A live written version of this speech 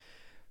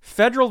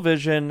Federal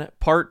Vision,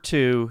 Part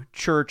 2,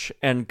 Church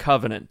and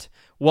Covenant.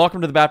 Welcome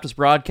to the Baptist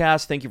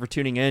Broadcast. Thank you for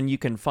tuning in. You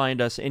can find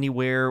us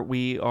anywhere.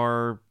 We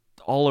are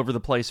all over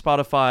the place.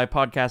 Spotify,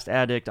 Podcast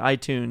Addict,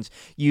 iTunes,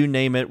 you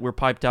name it. We're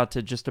piped out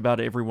to just about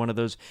every one of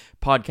those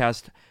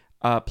podcast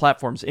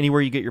platforms.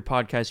 Anywhere you get your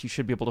podcast, you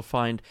should be able to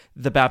find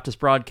the Baptist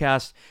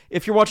Broadcast.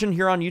 If you're watching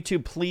here on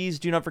YouTube, please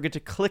do not forget to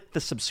click the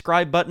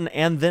subscribe button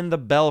and then the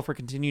bell for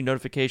continued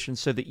notifications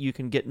so that you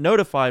can get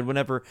notified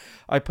whenever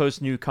I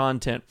post new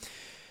content.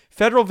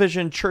 Federal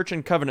Vision, Church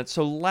and Covenant.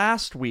 So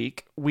last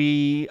week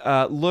we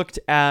looked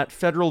at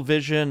Federal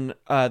Vision,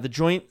 the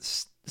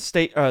joint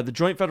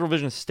Federal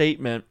Vision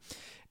statement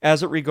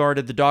as it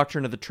regarded the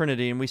doctrine of the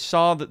Trinity, and we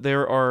saw that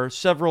there are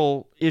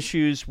several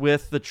issues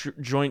with the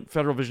joint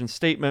Federal Vision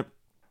statement.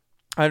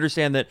 I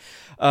understand that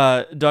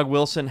Doug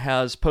Wilson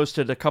has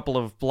posted a couple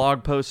of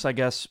blog posts, I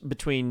guess,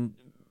 between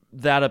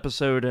that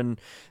episode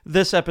and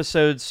this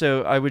episode,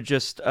 so I would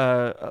just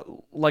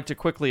like to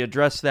quickly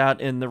address that.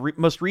 In the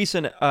most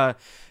recent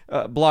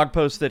blog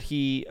post that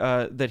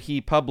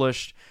he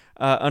published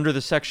under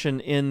the section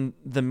 "In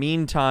the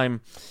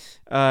Meantime,"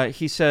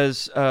 he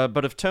says,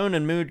 "But if tone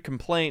and mood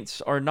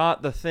complaints are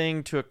not the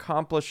thing to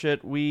accomplish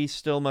it, we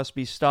still must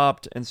be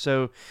stopped. And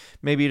so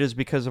maybe it is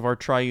because of our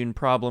triune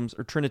problems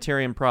or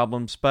Trinitarian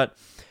problems, but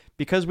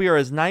because we are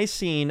as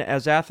Nicene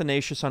as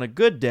Athanasius on a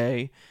good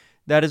day,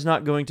 that is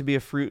not going to be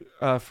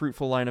a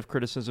fruitful line of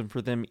criticism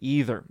for them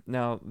either."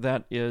 Now,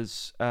 that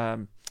is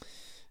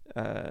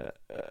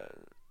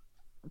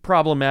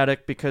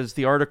problematic because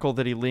the article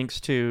that he links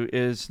to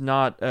is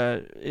not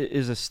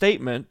is a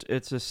statement.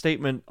 It's a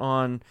statement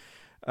on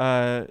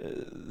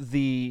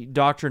the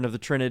doctrine of the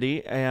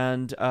Trinity,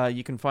 and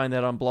you can find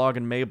that on Blog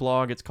and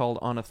Mablog. It's called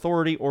 "On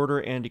Authority, Order,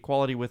 and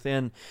Equality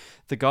Within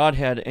the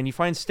Godhead," and you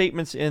find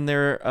statements in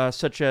there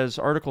such as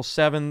Article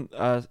 7.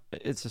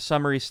 It's a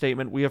summary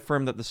statement. "We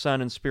affirm that the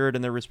Son and Spirit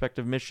in their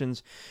respective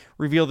missions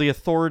reveal the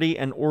authority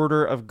and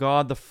order of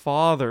God the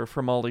Father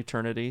from all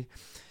eternity.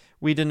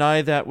 We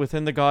deny that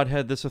within the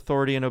Godhead this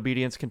authority and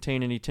obedience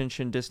contain any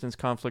tension, distance,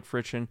 conflict,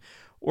 friction,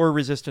 or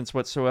resistance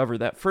whatsoever."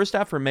 That first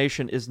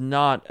affirmation is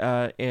not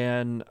a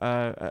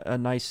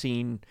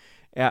Nicene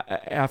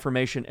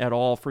affirmation at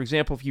all. For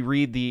example, if you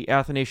read the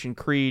Athanasian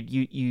Creed,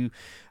 you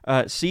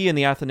see in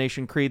the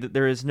Athanasian Creed that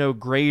there is no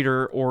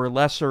greater or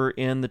lesser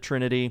in the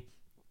Trinity,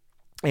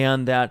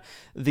 and that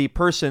the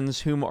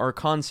persons whom are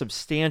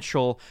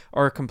consubstantial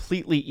are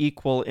completely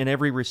equal in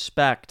every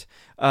respect.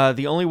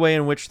 The only way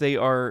in which they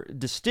are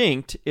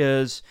distinct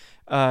is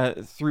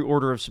through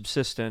order of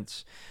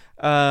subsistence.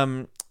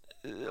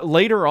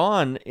 Later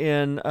on,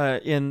 in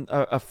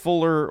a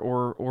fuller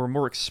or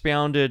more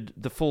expounded,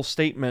 the full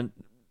statement,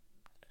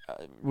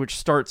 which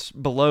starts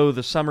below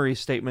the summary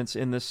statements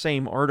in the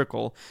same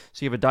article.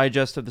 So you have a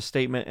digest of the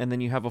statement, and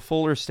then you have a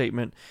fuller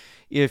statement.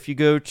 If you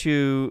go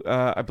to,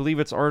 I believe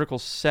it's Article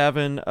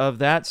 7 of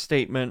that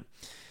statement,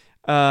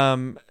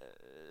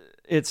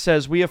 it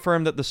says, "We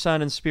affirm that the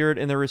Son and Spirit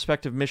in their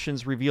respective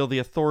missions reveal the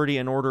authority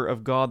and order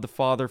of God the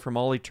Father from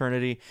all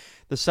eternity.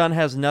 The Son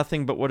has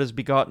nothing but what is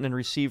begotten and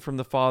received from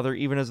the Father,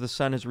 even as the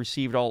Son has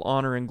received all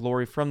honor and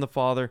glory from the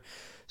Father.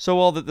 So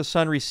all that the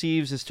Son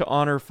receives is to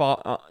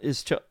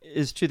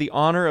the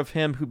honor of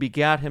him who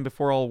begat him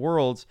before all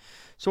worlds.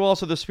 So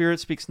also the Spirit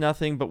speaks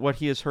nothing but what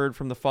he has heard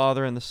from the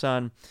Father and the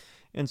Son.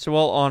 And so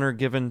all honor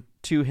given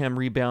to him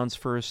rebounds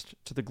first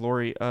to the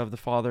glory of the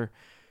Father,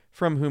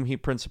 from whom he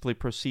principally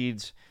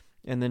proceeds,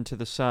 and then to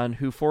the Son,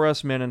 who for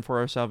us men and for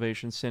our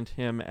salvation sent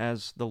him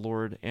as the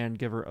Lord and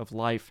giver of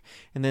life."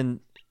 And then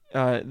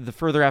the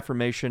further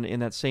affirmation in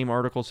that same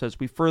article says,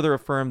 "We further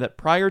affirm that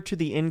prior to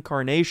the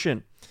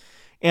incarnation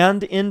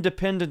and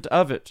independent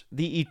of it,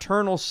 the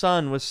eternal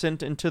Son was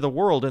sent into the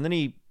world." And then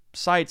he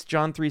cites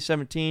John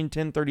 3:17,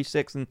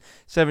 10:36, and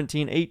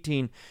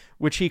 17:18,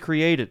 which he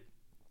created.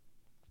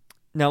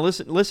 Now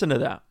listen to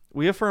that.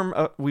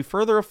 We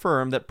further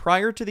affirm that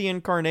prior to the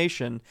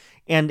incarnation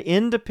and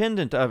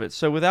independent of it,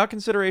 so without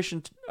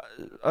consideration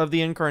of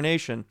the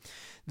incarnation,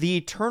 the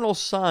eternal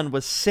Son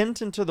was sent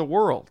into the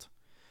world,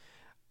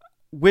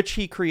 which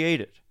he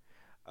created.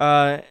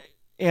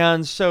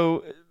 And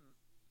so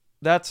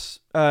that's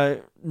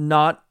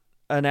not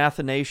an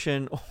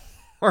Athanasian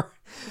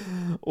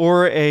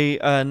or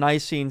a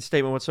Nicene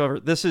statement whatsoever.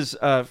 This is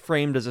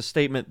framed as a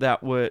statement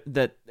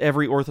that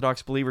every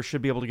Orthodox believer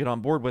should be able to get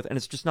on board with, and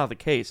it's just not the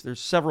case. There's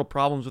several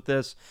problems with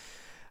this.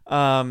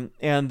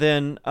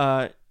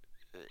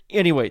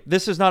 Anyway,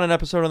 this is not an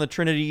episode on the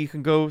Trinity. You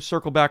can go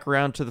circle back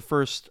around to the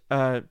first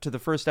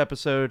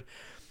episode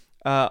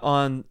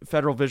on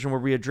Federal Vision, where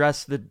we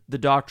address the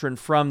doctrine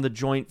from the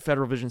joint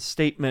Federal Vision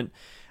statement,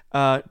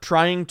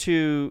 trying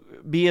to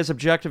be as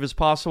objective as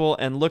possible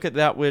and look at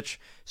that which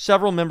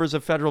several members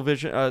of Federal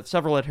Vision,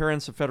 several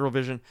adherents of Federal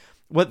Vision,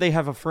 what they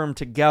have affirmed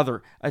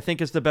together, I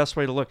think is the best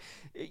way to look.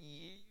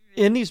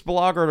 In these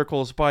blog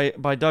articles by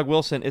Doug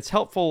Wilson, it's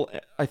helpful,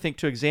 I think,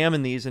 to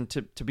examine these and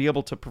to be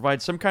able to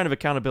provide some kind of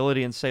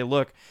accountability and say,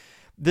 look,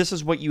 this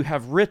is what you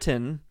have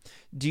written.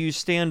 Do you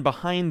stand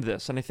behind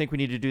this? And I think we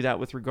need to do that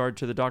with regard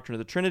to the doctrine of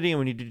the Trinity, and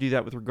we need to do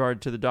that with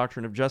regard to the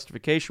doctrine of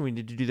justification. We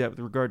need to do that with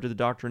regard to the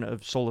doctrine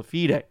of sola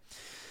fide.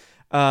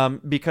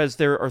 Because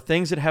there are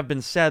things that have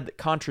been said that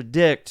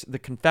contradict the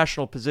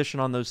confessional position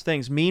on those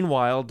things.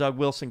 Meanwhile, Doug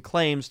Wilson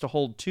claims to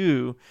hold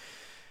to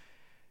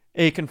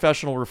a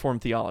confessional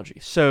Reformed theology.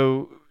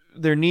 So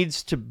there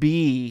needs to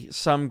be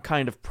some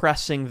kind of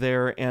pressing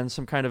there and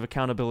some kind of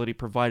accountability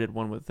provided,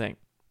 one would think.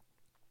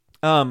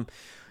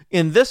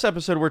 In this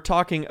episode, we're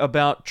talking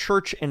about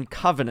church and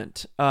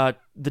covenant, the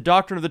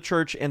doctrine of the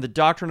church and the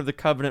doctrine of the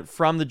covenant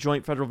from the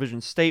Joint Federal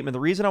Vision Statement. The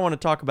reason I want to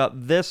talk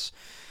about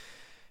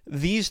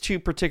these two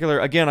particular,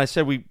 again, I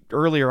said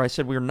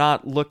we're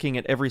not looking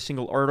at every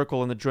single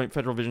article in the Joint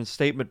Federal Vision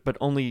Statement, but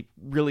only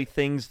really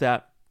things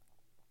that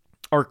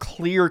are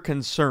clear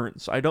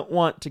concerns. I don't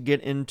want to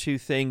get into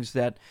things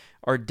that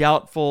are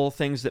doubtful,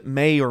 things that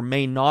may or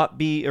may not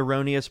be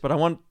erroneous, but I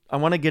want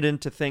to get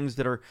into things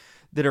that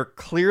are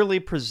clearly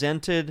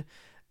presented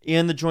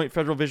in the Joint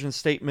Federal Vision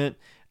Statement,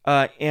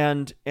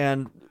 and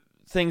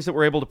things that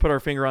we're able to put our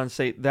finger on and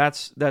say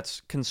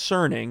that's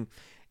concerning.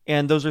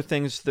 And those are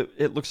things that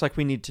it looks like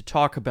we need to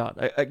talk about.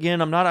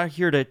 Again, I'm not out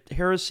here to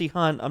heresy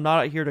hunt. I'm not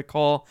out here to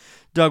call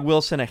Doug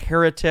Wilson a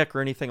heretic or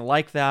anything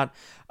like that.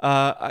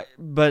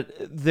 But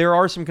there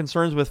are some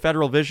concerns with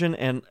Federal Vision.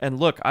 And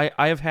look, I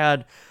have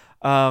had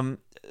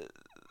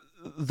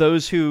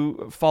those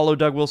who follow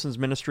Doug Wilson's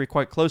ministry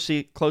quite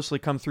closely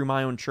come through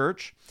my own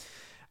church.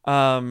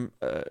 And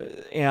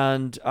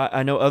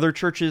I know other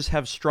churches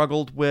have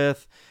struggled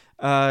with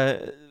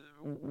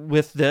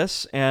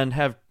this and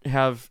have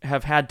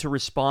had to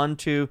respond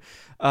to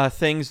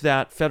things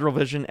that Federal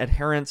Vision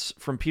adherents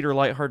from Peter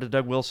Leithart to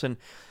Doug Wilson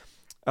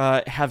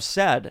have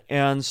said.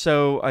 And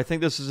so I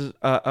think this is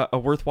a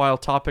worthwhile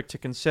topic to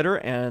consider,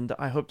 and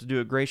I hope to do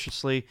it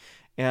graciously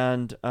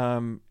and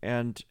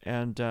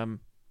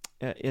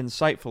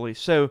insightfully.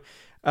 So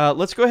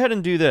let's go ahead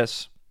and do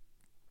this.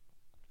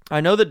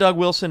 I know that Doug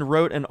Wilson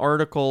wrote an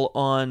article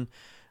on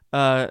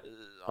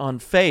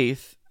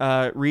faith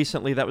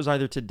recently. That was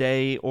either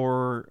today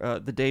or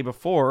the day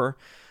before,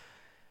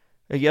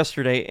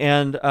 yesterday.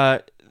 And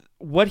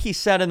what he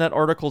said in that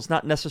article is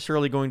not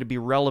necessarily going to be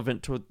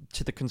relevant to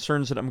the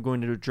concerns that I'm going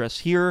to address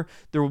here.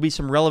 There will be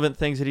some relevant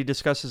things that he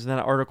discusses in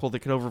that article that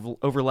could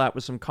overlap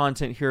with some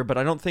content here, but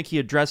I don't think he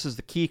addresses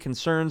the key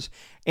concerns,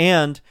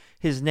 and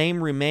his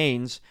name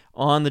remains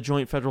on the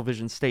Joint Federal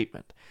Vision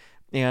Statement.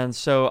 And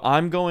so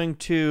I'm going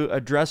to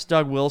address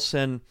Doug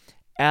Wilson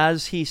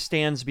as he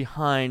stands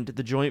behind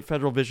the Joint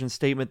Federal Vision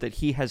Statement that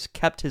he has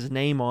kept his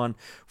name on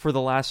for the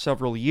last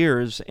several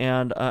years,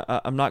 and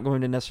I'm not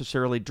going to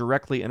necessarily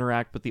directly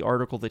interact with the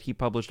article that he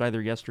published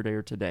either yesterday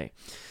or today.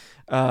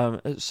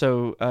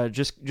 So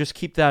just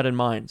keep that in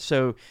mind.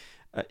 So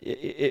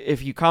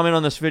if you comment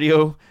on this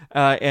video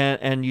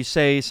and you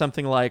say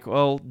something like,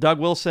 well, Doug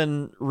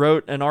Wilson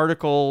wrote an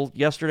article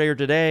yesterday or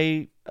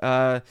today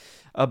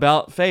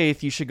about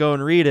faith, you should go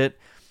and read it.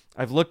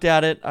 I've looked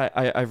at it.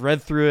 I've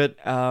read through it.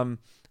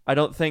 I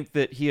don't think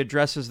that he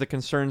addresses the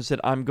concerns that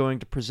I'm going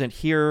to present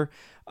here.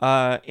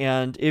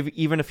 And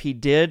even if he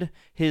did,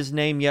 his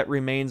name yet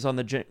remains on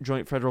the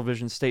Joint Federal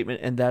Vision Statement,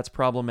 and that's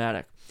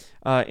problematic.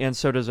 And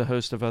so does a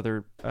host of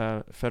other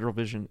Federal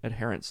Vision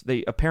adherents.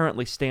 They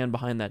apparently stand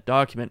behind that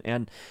document,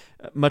 and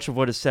much of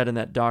what is said in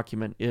that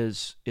document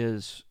is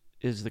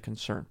the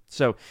concern.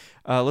 So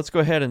let's go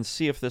ahead and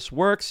see if this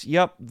works.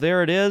 Yep,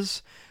 there it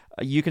is.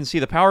 You can see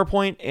the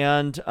PowerPoint,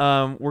 and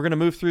we're going to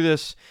move through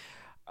this.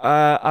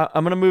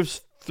 I'm going to move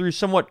through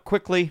somewhat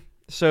quickly,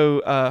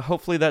 so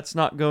hopefully that's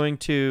not going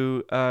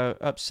to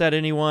upset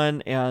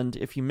anyone, and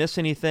if you miss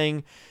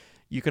anything,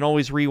 you can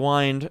always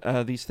rewind.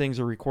 These things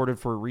are recorded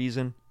for a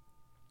reason.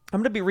 I'm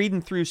going to be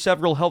reading through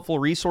several helpful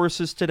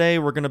resources today.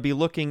 We're going to be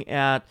looking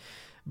at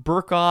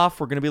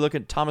Berkhoff. We're going to be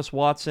looking at Thomas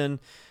Watson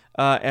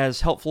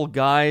as helpful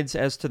guides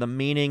as to the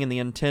meaning and the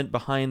intent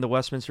behind the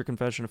Westminster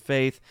Confession of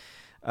Faith,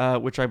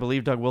 which I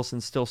believe Doug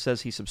Wilson still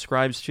says he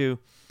subscribes to.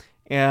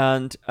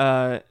 And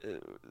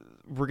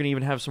we're going to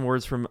even have some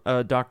words from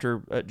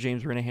Dr.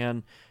 James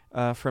Renihan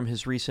from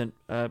his recent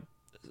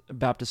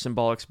Baptist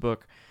Symbolics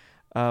book,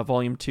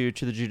 Volume 2,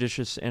 To the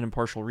Judicious and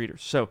Impartial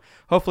Readers. So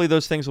hopefully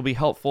those things will be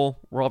helpful.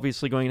 We're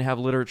obviously going to have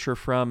literature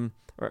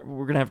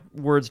we're going to have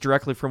words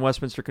directly from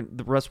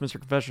the Westminster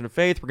Confession of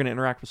Faith. We're going to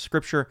interact with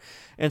Scripture.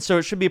 And so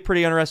it should be a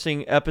pretty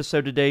interesting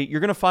episode today. You're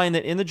going to find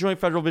that in the Joint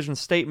Federal Vision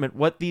Statement,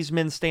 what these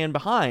men stand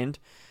behind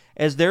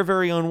as their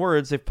very own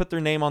words, they've put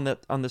their name on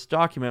this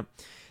document.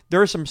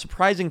 There are some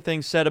surprising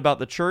things said about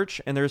the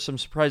church, and there are some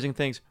surprising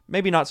things,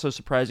 maybe not so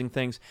surprising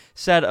things,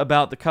 said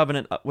about the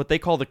covenant, what they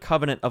call the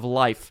covenant of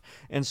life.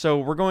 And so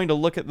we're going to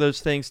look at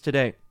those things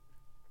today.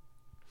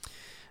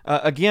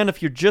 Again,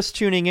 if you're just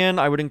tuning in,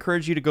 I would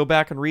encourage you to go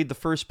back and read the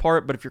first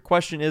part. But if your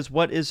question is,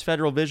 what is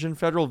Federal Vision?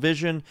 Federal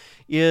Vision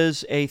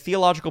is a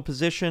theological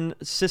position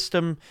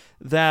system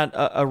that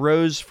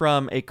arose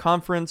from a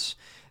conference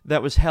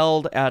that was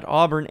held at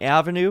Auburn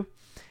Avenue.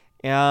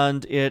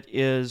 And it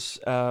is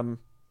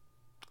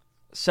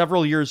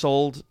several years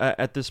old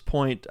at this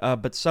point,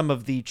 but some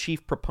of the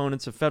chief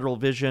proponents of Federal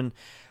Vision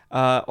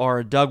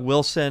are Doug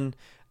Wilson,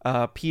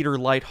 Peter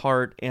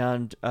Leithart,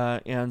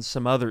 and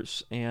some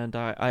others. And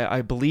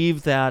I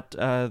believe that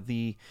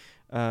the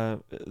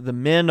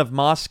men of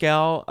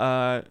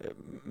Moscow,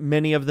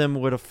 many of them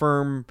would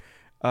affirm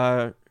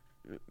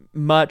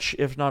much,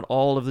 if not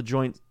all, of the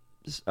joint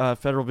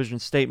Federal Vision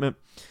statement.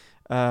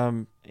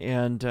 And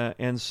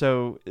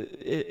so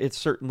it's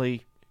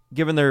certainly,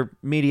 given their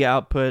media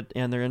output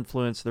and their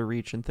influence, their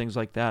reach, and things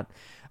like that,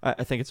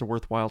 I think it's a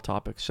worthwhile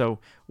topic. So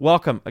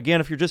welcome.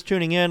 Again, if you're just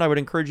tuning in, I would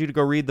encourage you to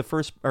go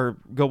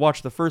go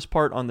watch the first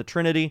part on the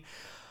Trinity.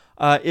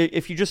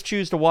 If you just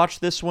choose to watch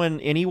this one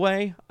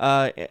anyway,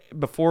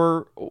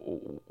 before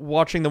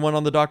watching the one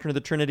on the Doctrine of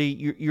the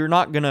Trinity, you're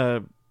not going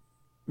to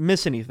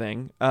miss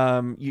anything.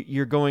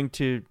 You're going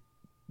to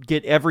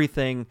get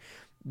everything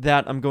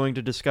that I'm going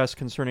to discuss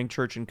concerning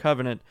Church and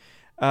Covenant.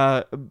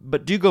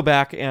 But do go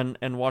back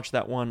and watch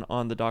that one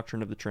on the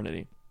Doctrine of the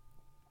Trinity.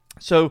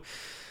 So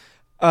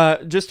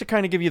just to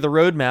kind of give you the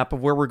roadmap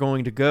of where we're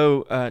going to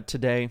go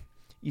today,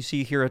 you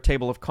see here a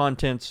table of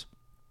contents.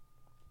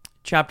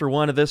 Chapter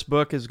 1 of this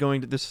book is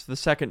this is the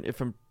second,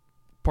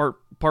 part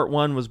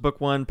 1 was book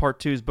 1, part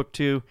 2 is book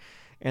 2,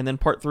 and then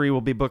part 3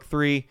 will be book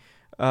 3.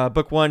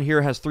 Book 1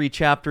 here has 3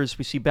 chapters.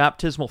 We see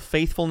baptismal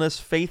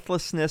faithfulness,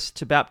 faithlessness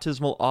to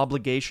baptismal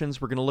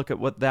obligations. We're going to look at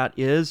what that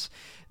is.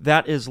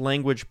 That is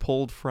language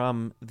pulled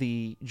from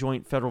the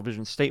Joint Federal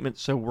Vision Statement,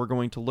 so we're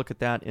going to look at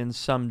that in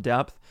some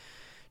depth.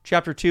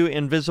 Chapter 2,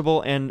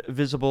 invisible and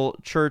visible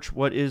church.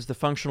 What is the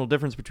functional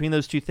difference between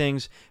those two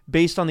things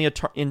based on the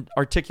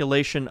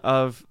articulation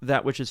of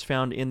that which is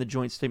found in the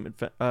Joint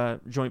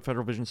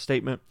Federal Vision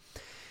Statement?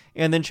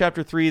 And then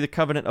Chapter 3, the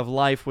covenant of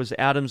life. Was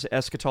Adam's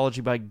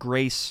eschatology by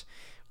grace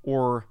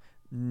or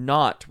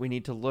not? We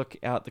need to look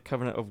at the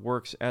covenant of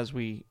works as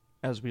we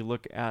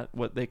look at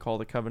what they call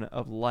the covenant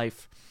of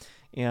life.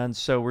 And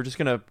so we're just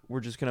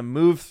gonna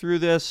move through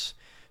this,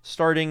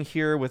 starting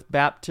here with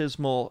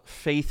baptismal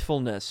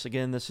faithfulness.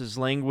 Again, this is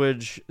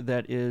language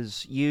that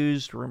is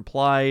used or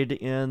implied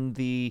in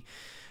the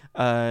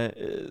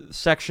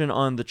section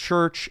on the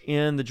church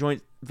in the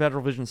Joint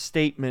Federal Vision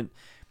Statement.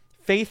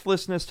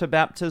 Faithlessness to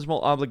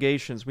baptismal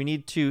obligations. We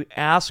need to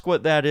ask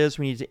what that is.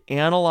 We need to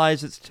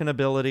analyze its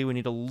tenability. We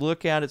need to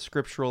look at it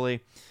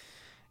scripturally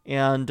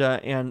and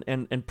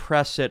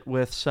press it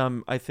with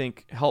some, I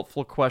think,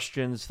 helpful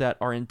questions that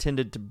are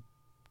intended to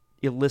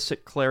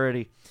elicit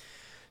clarity.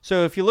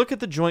 So if you look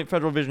at the Joint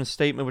Federal Vision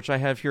Statement, which I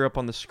have here up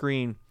on the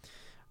screen,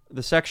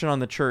 the section on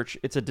the church,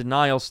 it's a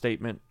denial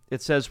statement.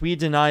 It says, we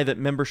deny that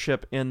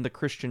membership in the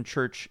Christian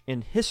church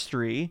in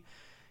history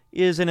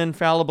is an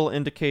infallible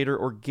indicator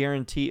or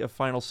guarantee of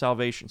final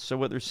salvation. So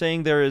what they're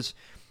saying there is,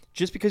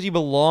 just because you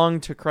belong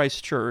to Christ's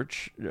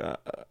church,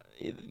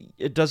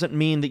 it doesn't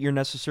mean that you're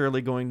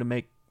necessarily going to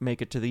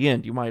make it to the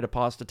end. You might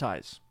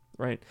apostatize,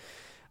 right?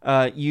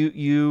 And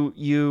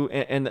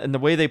the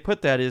way they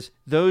put that is,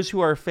 those who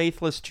are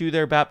faithless to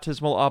their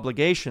baptismal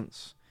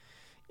obligations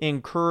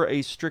incur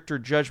a stricter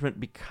judgment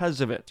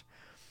because of it.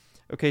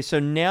 Okay, so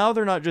now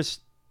they're not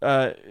just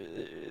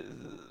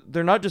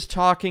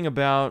talking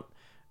about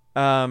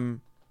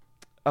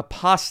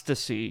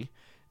apostasy,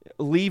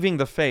 leaving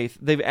the faith.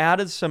 They've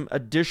added some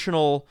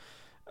additional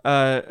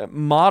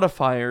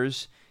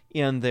modifiers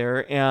in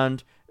there,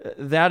 and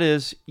that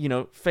is,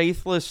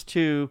 faithless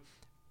to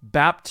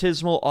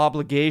baptismal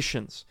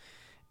obligations.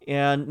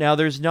 And now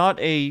there's not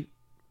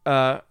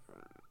an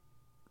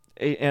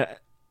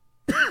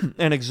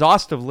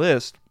exhaustive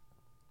list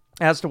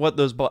as to what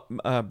those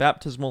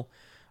baptismal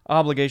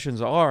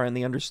obligations are, and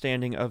the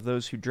understanding of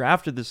those who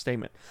drafted this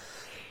statement.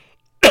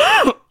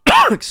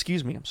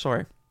 Excuse me, I'm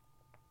sorry.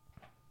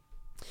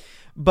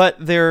 But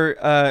there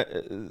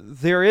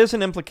is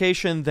an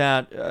implication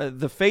that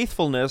the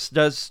faithfulness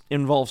does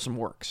involve some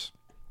works.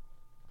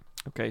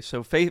 Okay,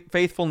 so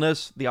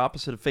faithfulness, the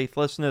opposite of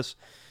faithlessness,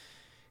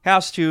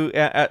 has to,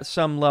 at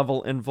some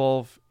level,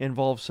 involve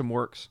some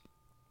works.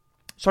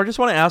 So I just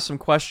want to ask some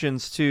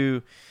questions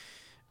to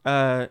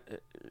try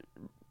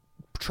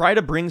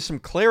to bring some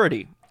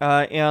clarity.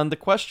 And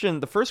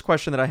the first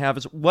question that I have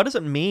is, what does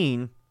it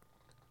mean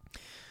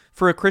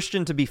for a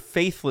Christian to be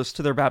faithless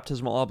to their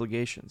baptismal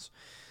obligations?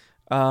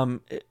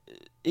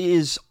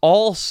 Is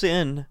all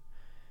sin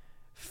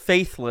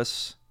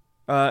faithless?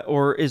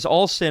 Or is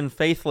all sin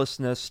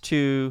faithlessness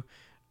to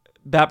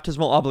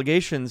baptismal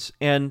obligations?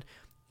 And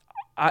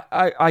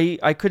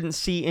I couldn't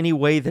see any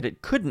way that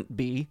it couldn't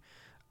be.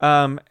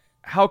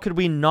 How could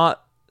we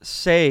not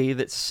say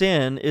that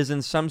sin is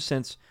in some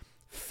sense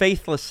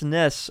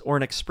faithlessness, or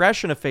an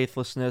expression of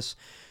faithlessness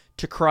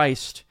to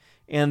Christ,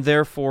 and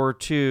therefore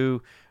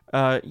to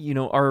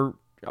our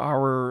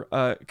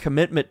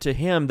commitment to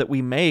Him that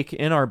we make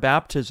in our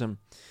baptism?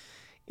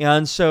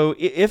 And so,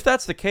 if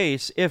that's the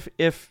case, if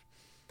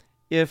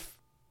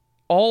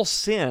all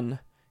sin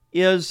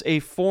is a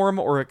form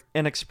or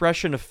an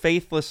expression of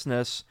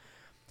faithlessness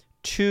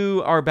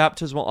to our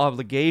baptismal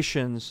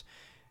obligations,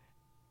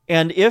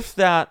 and if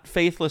that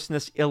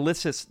faithlessness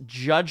elicits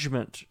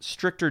judgment,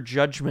 stricter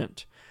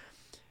judgment,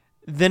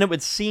 then it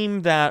would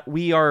seem that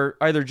we are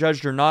either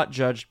judged or not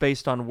judged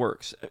based on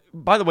works.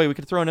 By the way, we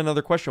could throw in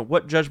another question.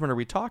 What judgment are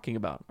we talking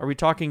about? Are we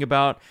talking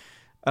about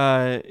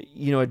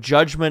a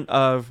judgment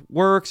of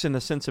works in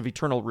the sense of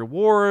eternal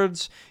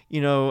rewards?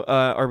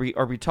 Are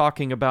we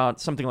talking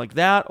about something like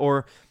that,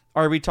 or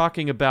are we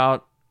talking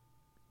about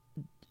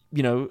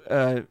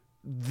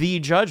the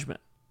judgment?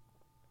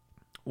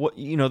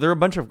 There are a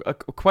bunch of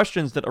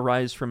questions that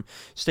arise from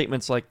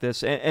statements like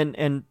this,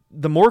 and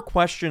the more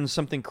questions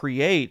something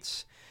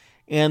creates,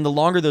 and the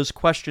longer those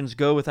questions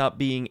go without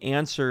being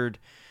answered,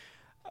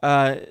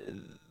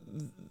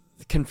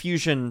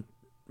 confusion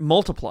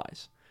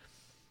multiplies.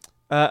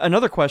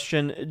 Another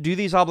question: do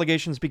these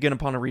obligations begin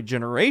upon a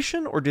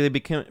regeneration, or do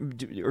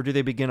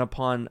they begin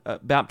upon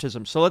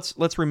baptism? So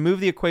let's remove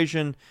the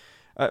equation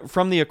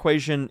from the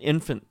equation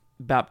infant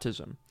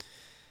baptism,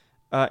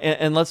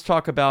 and let's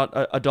talk about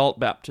adult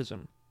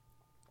baptism.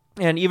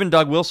 And even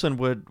Doug Wilson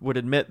would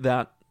admit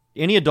that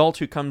any adult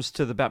who comes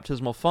to the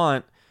baptismal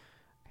font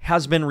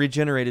has been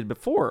regenerated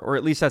before, or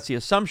at least that's the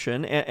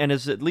assumption, and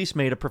has at least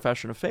made a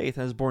profession of faith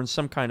and has borne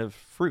some kind of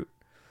fruit.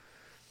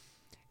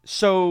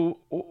 So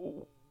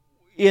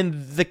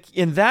in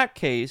that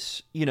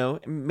case,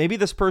 maybe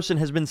this person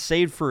has been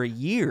saved for a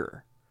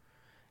year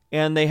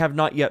and they have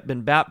not yet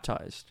been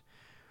baptized.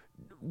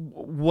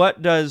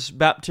 What does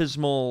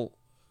baptismal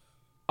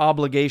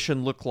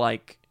obligation look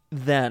like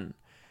then?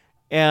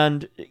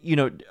 And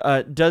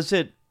is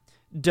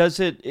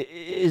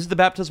the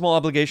baptismal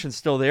obligation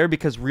still there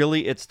because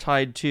really it's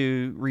tied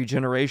to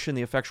regeneration,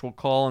 the effectual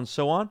call, and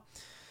so on,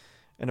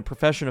 and a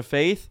profession of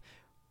faith?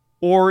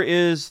 Or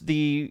is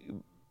the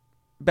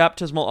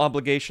baptismal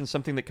obligation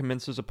something that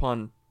commences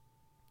upon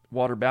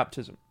water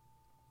baptism?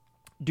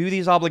 Do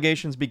these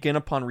obligations begin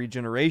upon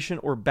regeneration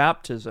or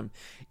baptism?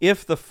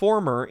 If the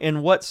former,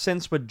 in what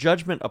sense would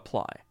judgment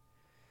apply?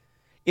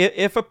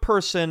 If a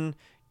person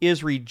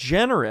is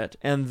regenerate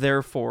and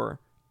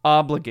therefore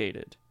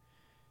obligated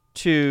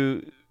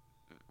to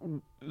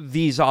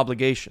these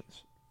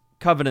obligations,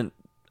 covenant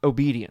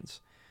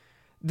obedience,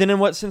 then in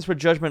what sense would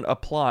judgment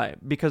apply?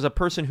 Because a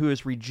person who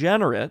is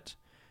regenerate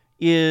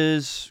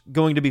is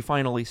going to be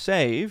finally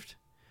saved.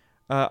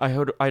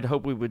 I'd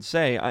hope we would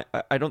say.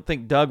 I don't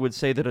think Doug would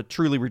say that a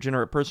truly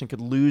regenerate person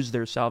could lose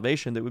their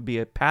salvation. That would be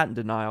a patent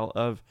denial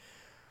of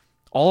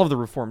all of the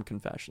Reformed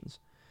confessions.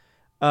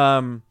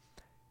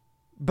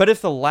 But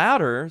if the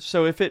latter,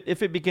 so if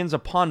it begins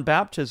upon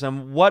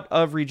baptism, what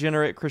of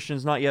regenerate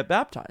Christians not yet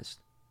baptized?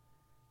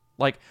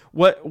 Like,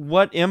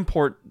 what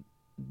import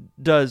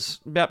does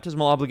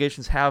baptismal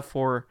obligations have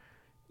for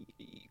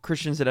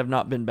Christians that have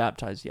not been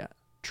baptized yet?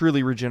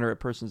 Truly regenerate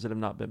persons that have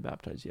not been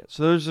baptized yet.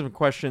 So those are some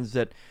questions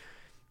that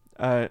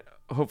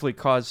hopefully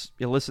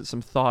elicit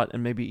some thought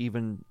and maybe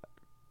even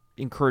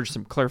encourage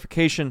some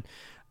clarification.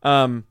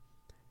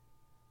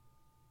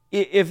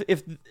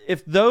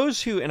 If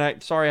those who, and I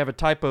have a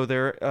typo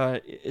there.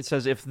 It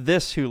says if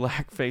this who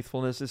lack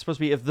faithfulness. It's supposed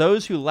to be if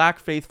those who lack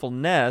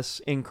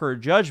faithfulness incur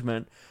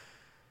judgment,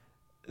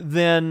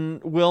 then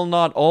will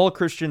not all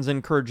Christians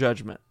incur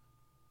judgment?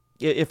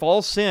 If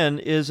all sin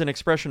is an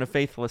expression of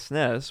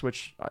faithlessness,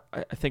 which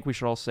I think we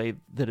should all say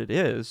that it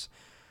is,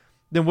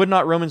 then would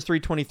not Romans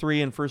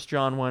 3:23 and 1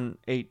 John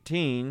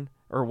 1:18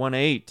 or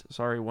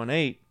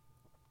 1:8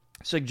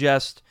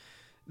 suggest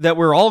that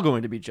we're all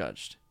going to be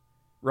judged,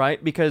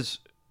 right? Because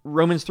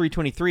Romans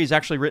 3:23 is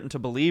actually written to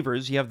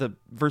believers. You have the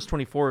verse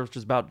 24, which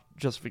is about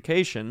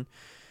justification.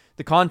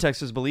 The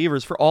context is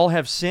believers, for all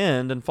have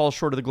sinned and fall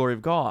short of the glory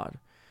of God.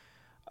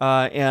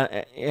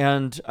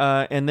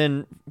 And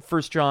then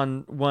 1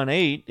 John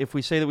 1:8, if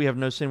we say that we have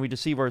no sin, we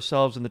deceive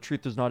ourselves and the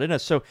truth is not in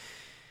us. So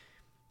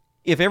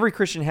if every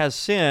Christian has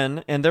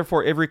sin, and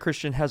therefore every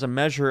Christian has a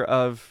measure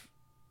of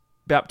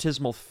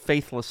baptismal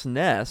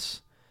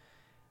faithlessness,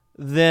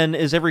 then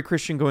is every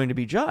Christian going to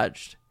be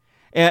judged?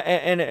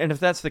 And if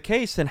that's the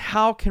case, then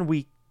how can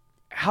we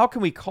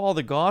call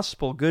the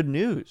gospel good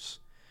news?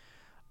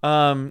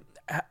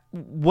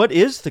 What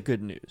is the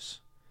good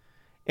news?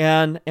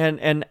 And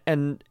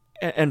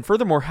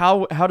furthermore,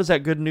 how does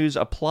that good news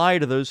apply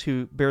to those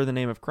who bear the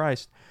name of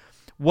Christ?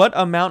 What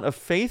amount of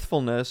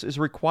faithfulness is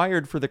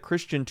required for the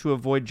Christian to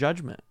avoid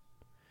judgment?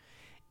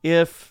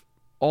 If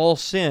all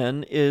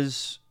sin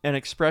is an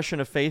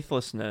expression of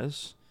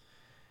faithlessness,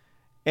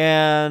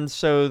 and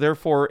so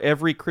therefore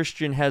every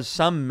Christian has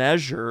some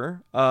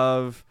measure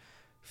of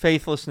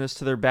faithlessness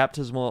to their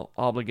baptismal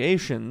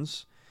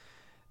obligations,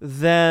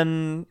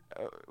 then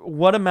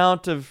what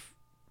amount of,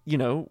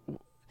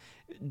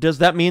 does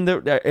that mean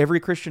that every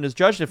Christian is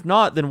judged? If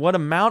not, then what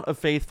amount of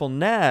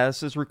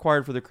faithfulness is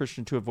required for the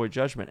Christian to avoid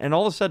judgment? And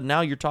all of a sudden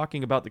now you're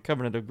talking about the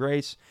covenant of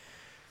grace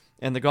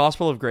and the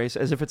gospel of grace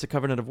as if it's a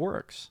covenant of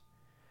works.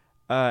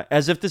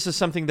 As if this is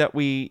something that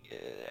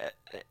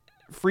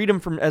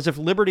as if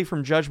liberty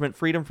from judgment,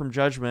 freedom from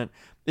judgment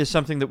is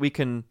something that we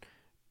can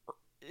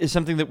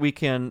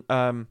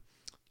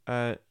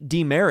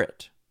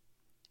demerit.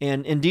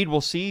 And indeed,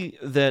 we'll see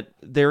that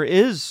there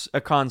is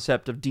a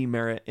concept of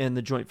demerit in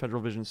the Joint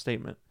Federal Vision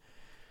Statement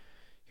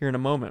here in a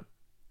moment.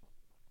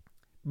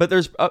 But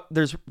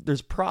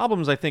there's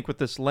problems, I think, with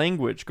this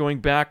language. Going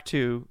back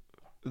to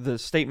the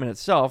statement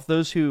itself,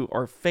 those who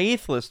are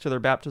faithless to their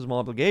baptismal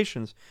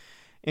obligations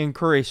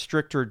incur a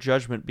stricter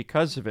judgment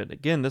because of it.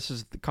 Again, this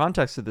is the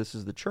context of this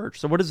is the church.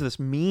 So what does this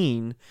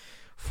mean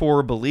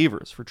for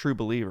believers, for true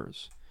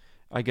believers?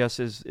 I guess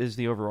is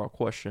the overall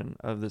question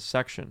of this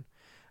section.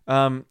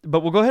 But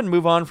we'll go ahead and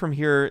move on from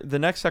here. The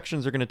next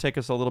sections are going to take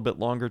us a little bit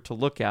longer to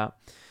look at.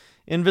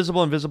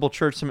 Invisible and visible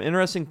church. Some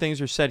interesting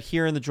things are said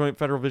here in the Joint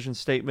Federal Vision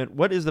Statement.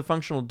 What is the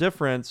functional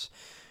difference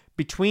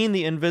between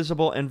the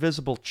invisible and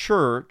visible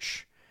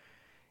church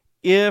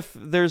if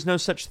there's no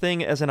such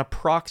thing as an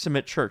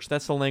approximate church?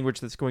 That's the language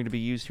that's going to be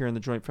used here in the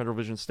Joint Federal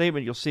Vision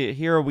Statement. You'll see it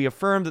here. We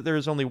affirm that there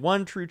is only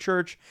one true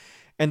church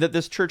and that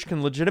this church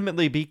can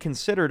legitimately be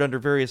considered under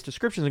various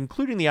descriptions,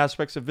 including the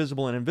aspects of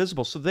visible and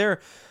invisible. So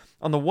there,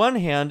 on the one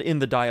hand, in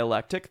the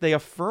dialectic, they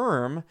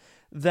affirm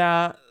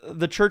that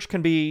the church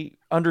can be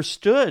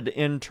understood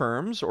in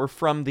terms or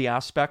from the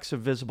aspects of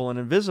visible and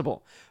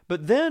invisible.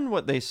 But then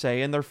what they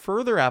say in their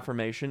further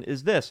affirmation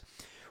is this: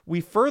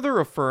 we further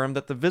affirm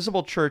that the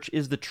visible church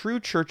is the true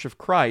church of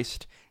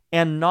Christ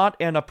and not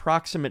an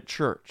approximate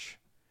church.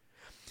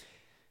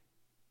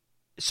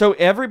 So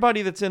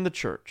everybody that's in the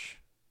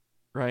church,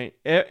 right?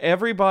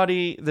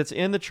 Everybody that's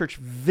in the church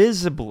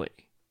visibly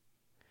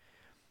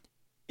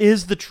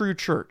is the true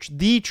church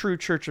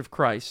of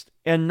Christ,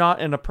 and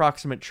not an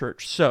approximate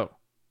church. So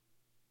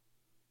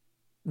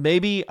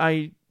maybe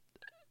I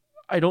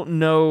don't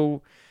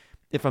know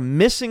if I'm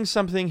missing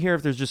something here,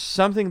 if there's just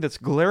something that's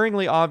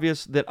glaringly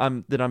obvious that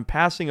I'm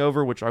passing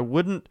over, which I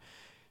wouldn't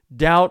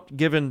doubt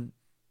given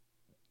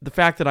the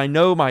fact that I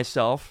know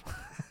myself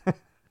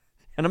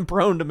and I'm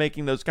prone to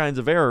making those kinds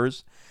of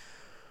errors.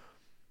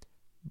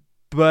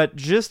 But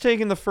just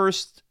taking the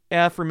first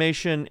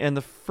affirmation and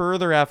the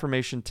further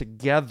affirmation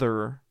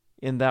together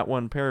in that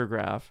one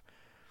paragraph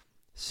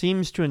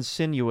seems to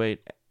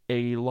insinuate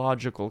a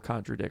logical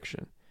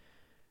contradiction.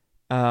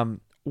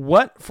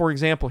 What, for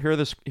example, here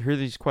are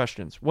these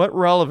questions. What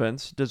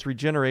relevance does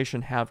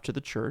regeneration have to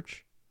the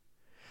church?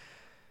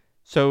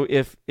 So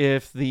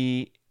if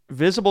the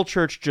visible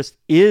church just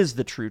is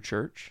the true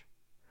church,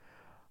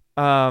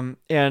 and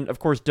of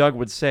course Doug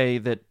would say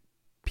that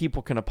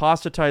people can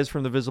apostatize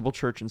from the visible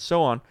church and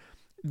so on,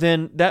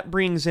 then that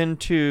brings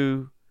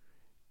into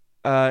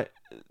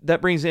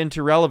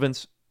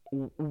relevance.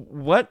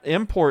 What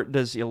import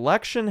does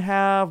election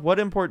have? What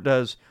import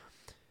does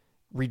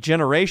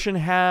regeneration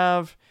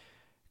have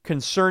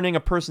concerning a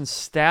person's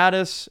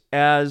status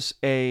as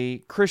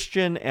a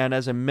Christian and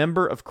as a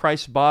member of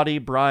Christ's body,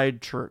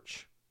 bride,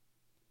 church?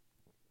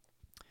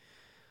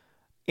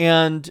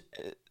 And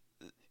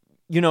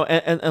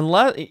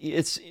unless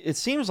it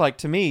seems like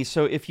to me.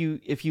 So if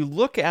you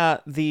look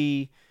at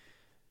the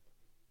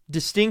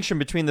distinction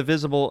between the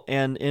visible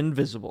and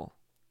invisible,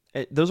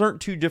 those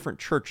aren't two different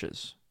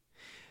churches.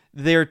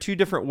 They're two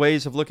different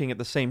ways of looking at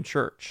the same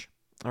church.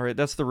 All right,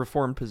 that's the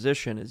Reformed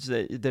position, is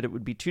that it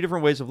would be two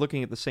different ways of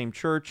looking at the same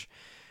church.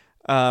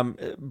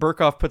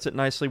 Berkhoff puts it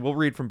nicely. We'll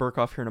read from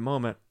Berkhoff here in a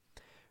moment.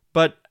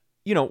 But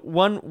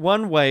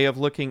one way of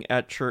looking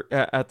at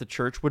the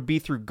church would be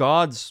through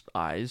God's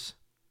eyes,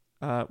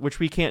 which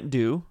we can't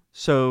do.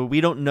 So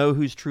we don't know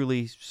who's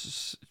truly,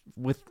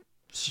 with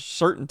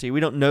certainty,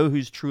 we don't know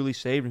who's truly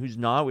saved and who's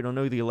not. We don't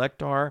know who the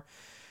elect are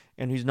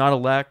and who's not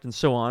elect, and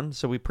so on.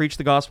 So we preach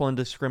the gospel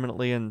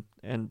indiscriminately and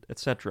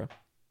etc.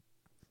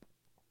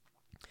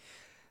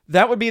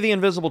 That would be the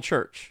invisible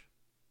church.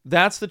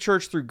 That's the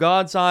church through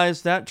God's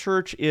eyes. That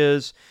church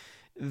is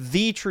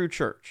the true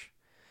church.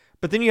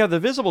 But then you have the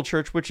visible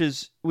church, which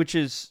is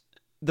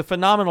the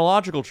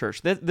phenomenological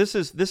church. This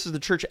is the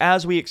church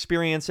as we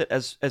experience it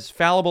as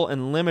fallible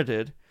and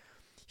limited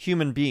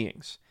human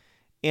beings.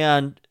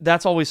 And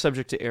that's always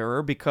subject to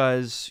error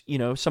because,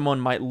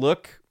 someone might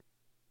look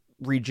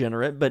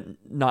regenerate but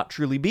not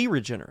truly be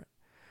regenerate.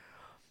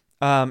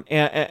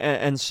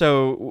 And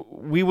so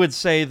we would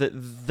say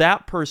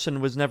that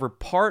person was never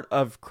part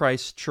of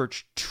Christ's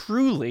church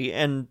truly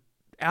and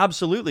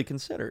absolutely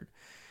considered.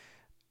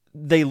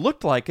 They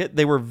looked like it.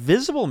 They were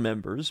visible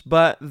members,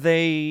 but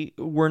they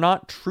were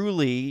not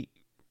truly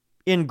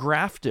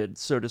engrafted,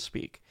 so to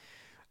speak.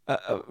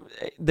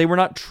 They were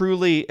not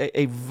truly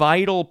a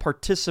vital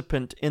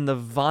participant in the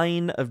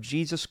vine of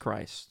Jesus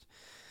Christ.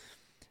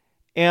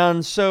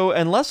 And so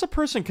unless a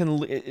person can,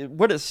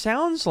 what it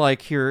sounds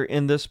like here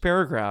in this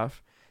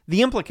paragraph,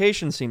 the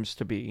implication seems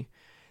to be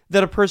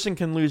that a person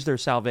can lose their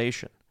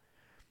salvation,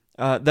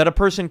 that a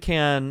person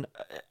can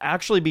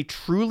actually be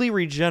truly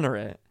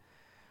regenerate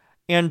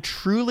and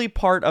truly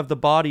part of the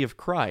body of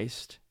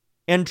Christ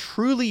and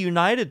truly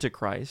united to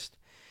Christ,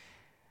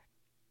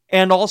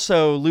 and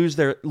also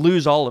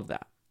lose all of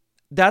that.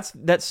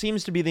 That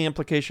seems to be the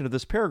implication of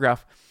this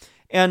paragraph.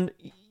 And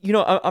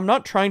I'm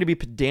not trying to be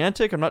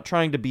pedantic, I'm not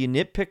trying to be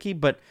nitpicky,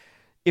 but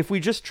if we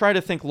just try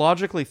to think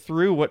logically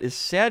through what is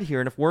said here,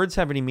 and if words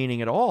have any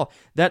meaning at all,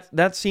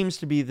 that seems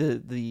to be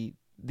the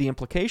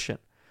implication.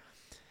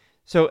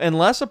 So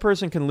unless a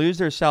person can lose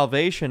their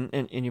salvation,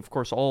 and of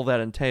course all that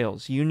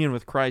entails, union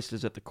with Christ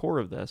is at the core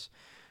of this,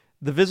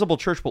 the visible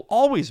church will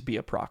always be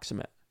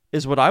approximate,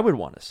 is what I would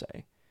want to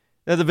say.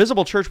 That the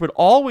visible church would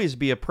always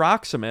be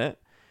approximate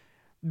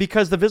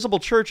because the visible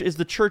church is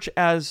the church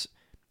as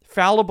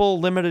fallible,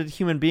 limited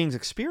human beings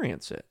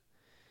experience it.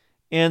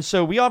 And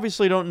so we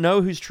obviously don't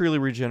know who's truly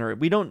regenerate.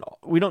 We don't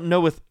know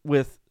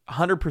with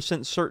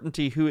 100%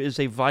 certainty who is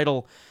a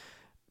vital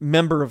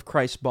member of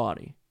Christ's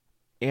body.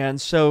 And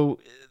so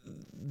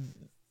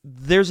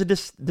there's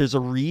a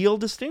real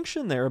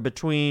distinction there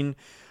between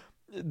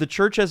the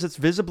church as it's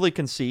visibly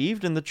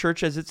conceived and the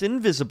church as it's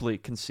invisibly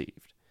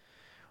conceived.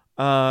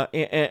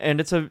 And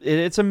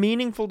it's a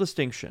meaningful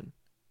distinction.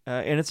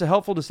 And it's a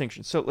helpful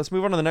distinction. So let's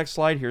move on to the next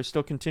slide here,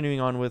 still continuing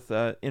on with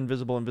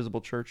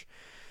invisible church.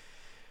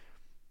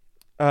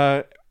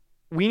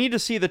 We need to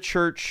see the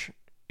church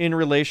in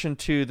relation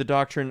to the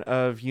doctrine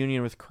of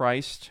union with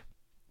Christ.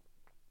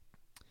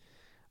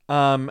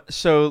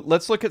 So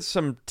let's look at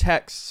some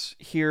texts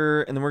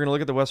here, and then we're going to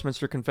look at the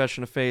Westminster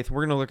Confession of Faith.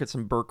 We're going to look at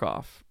some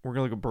Berkhoff. We're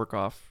going to look at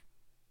Berkhoff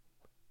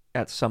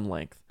at some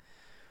length.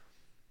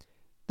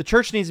 The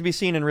church needs to be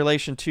seen in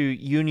relation to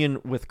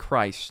union with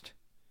Christ,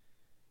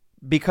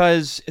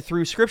 because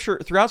throughout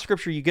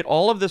Scripture, you get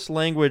all of this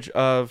language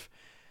of,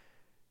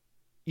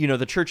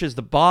 the church is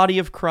the body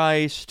of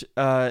Christ.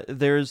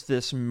 There's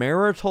this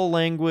marital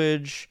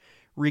language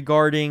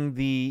regarding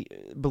the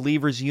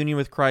believer's union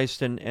with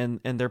Christ and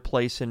their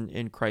place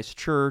in Christ's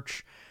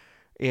church.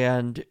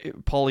 And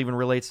Paul even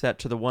relates that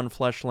to the one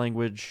flesh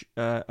language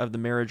of the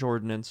marriage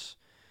ordinance.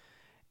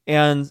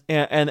 And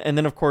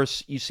then, of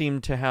course, you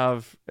seem to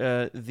have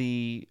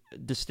the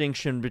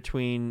distinction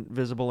between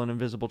visible and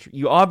invisible church.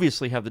 You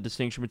obviously have the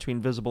distinction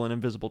between visible and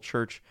invisible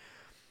church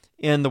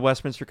in the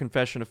Westminster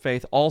Confession of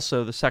Faith,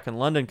 also the Second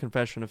London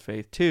Confession of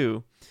Faith,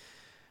 too.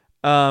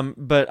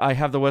 But I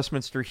have the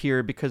Westminster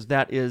here because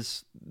that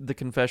is the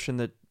confession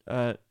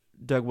that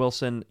Doug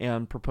Wilson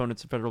and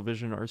proponents of Federal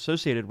Vision are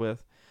associated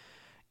with.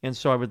 And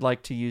so I would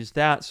like to use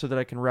that so that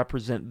I can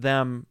represent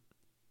them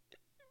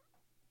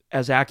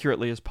as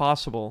accurately as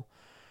possible.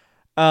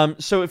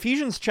 So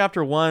Ephesians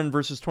chapter 1,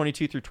 verses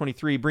 22 through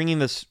 23, bringing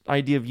this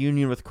idea of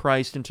union with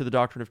Christ into the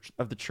doctrine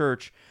of the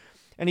church.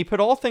 And he put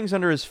all things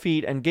under his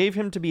feet and gave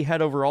him to be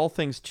head over all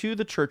things to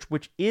the church,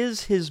 which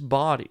is his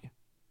body.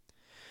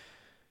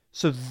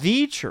 So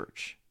the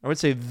church, I would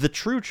say the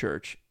true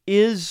church,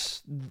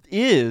 is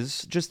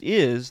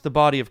the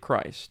body of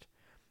Christ,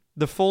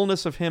 the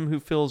fullness of him who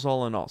fills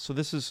all in all. So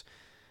this is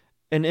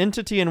an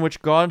entity in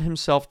which God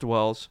himself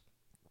dwells.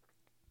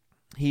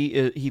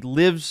 He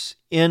lives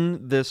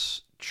in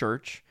this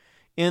church,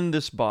 in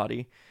this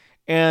body,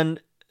 and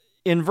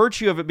in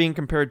virtue of it being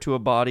compared to a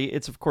body,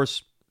 it's of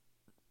course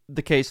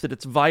the case that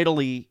it's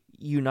vitally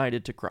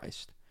united to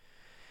Christ.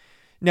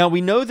 Now, we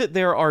know that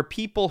there are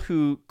people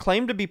who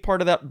claim to be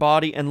part of that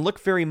body and look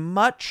very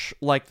much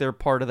like they're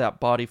part of that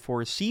body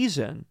for a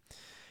season,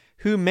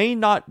 who may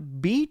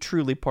not be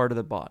truly part of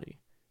the body.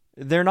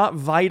 They're not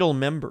vital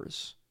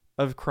members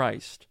of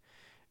Christ.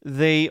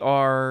 They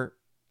are,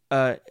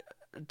 to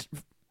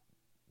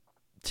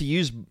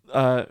use,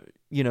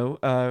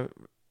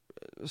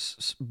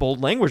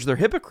 bold language, they're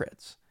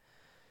hypocrites.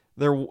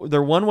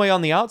 They're one way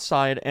on the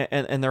outside,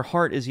 and their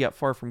heart is yet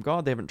far from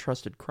God. They haven't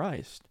trusted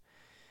Christ.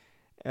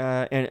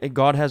 And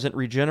God hasn't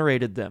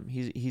regenerated them.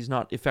 He's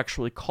not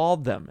effectually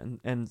called them,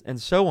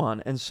 and so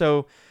on. And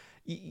so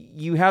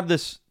you have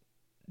this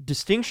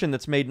distinction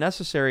that's made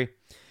necessary.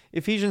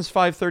 Ephesians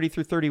 5:30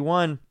 through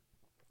 31,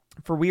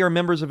 for we are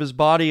members of his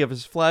body, of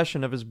his flesh,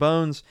 and of his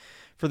bones.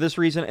 For this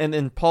reason,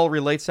 and Paul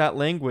relates that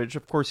language.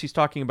 Of course, he's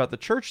talking about the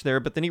church there,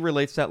 but then he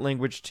relates that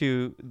language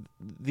to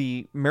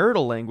the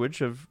marital language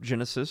of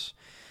Genesis.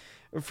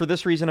 For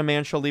this reason, a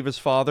man shall leave his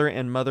father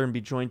and mother and be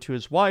joined to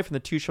his wife, and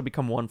the two shall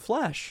become one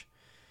flesh.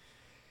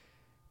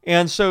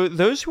 And so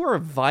those who are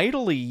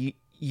vitally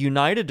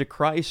united to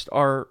Christ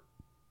are,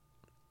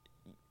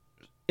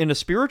 in a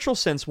spiritual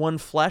sense, one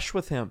flesh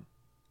with him.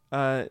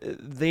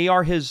 They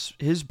are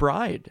his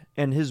bride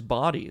and his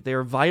body. They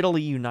are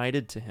vitally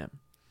united to him.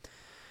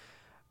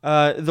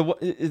 And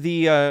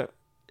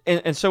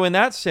so in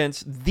that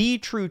sense, the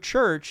true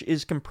church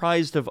is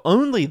comprised of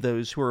only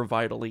those who are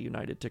vitally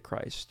united to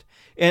Christ.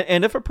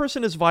 And if a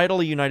person is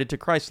vitally united to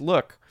Christ,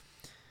 look,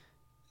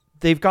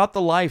 they've got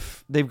the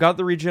life, they've got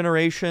the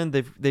regeneration,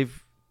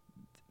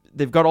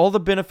 they've got all the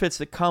benefits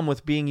that come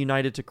with being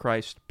united to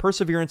Christ.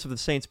 Perseverance of the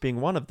saints being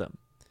one of them.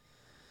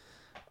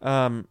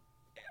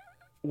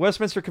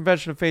 Westminster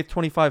Confession of Faith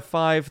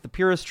 25:5, the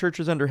purest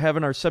churches under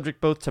heaven are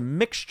subject both to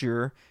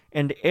mixture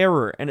and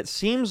error. And it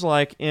seems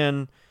like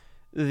in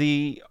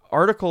the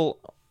article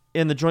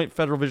in the Joint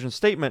Federal Vision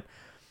Statement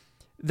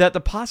that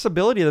the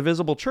possibility of the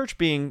visible church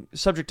being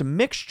subject to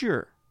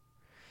mixture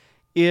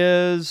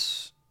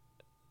is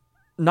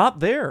not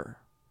there.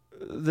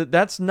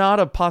 That's not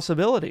a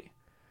possibility.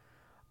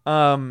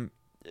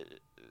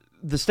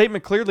 The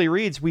statement clearly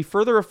reads, we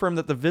further affirm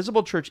that the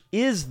visible church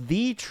is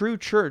the true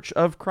church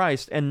of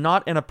Christ and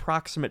not an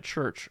approximate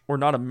church, or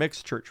not a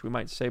mixed church, we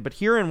might say. But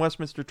here in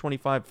Westminster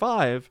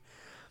 25:5,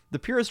 the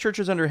purest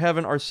churches under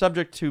heaven are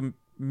subject to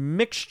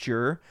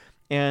mixture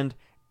and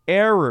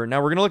error.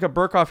 Now, we're going to look at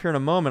Berkhoff here in a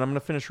moment. I'm going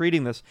to finish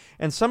reading this.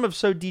 And some have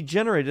so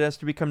degenerated as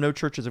to become no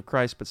churches of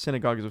Christ, but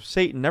synagogues of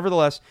Satan.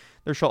 Nevertheless,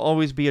 there shall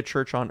always be a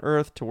church on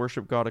earth to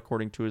worship God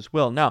according to his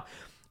will. Now,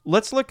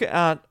 let's look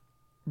at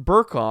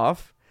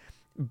Berkhoff.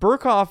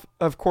 Berkhoff,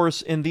 of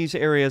course, in these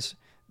areas,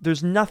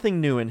 there's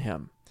nothing new in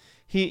him.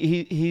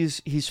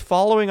 He's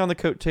following on the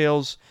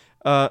coattails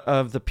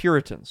of the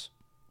Puritans.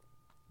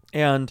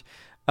 And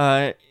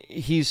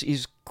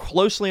he's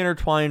closely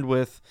intertwined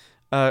with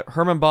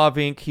Herman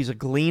Bavinck. He's a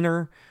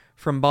gleaner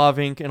from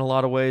Bavinck in a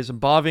lot of ways, and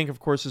Bavinck, of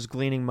course, is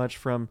gleaning much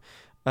from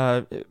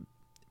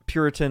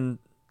Puritan,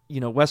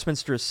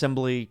 Westminster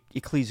Assembly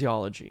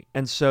ecclesiology.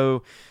 And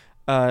so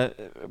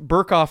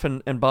Berkhoff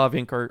and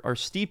Bavinck are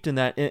steeped in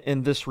that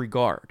in this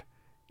regard.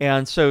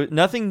 And so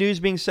nothing new is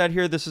being said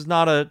here. This is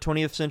not a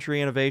 20th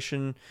century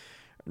innovation,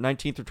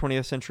 19th or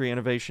 20th century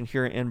innovation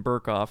here in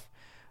Berkhoff.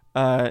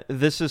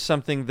 This is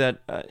something that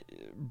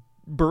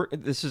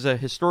this is a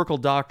historical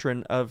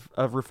doctrine of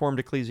Reformed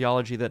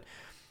ecclesiology that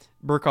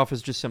Berkhoff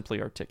is just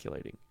simply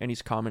articulating, and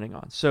he's commenting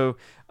on. So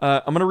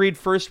I'm going to read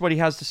first what he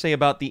has to say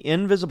about the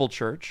invisible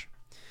church.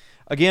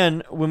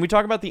 Again, when we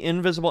talk about the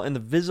invisible and the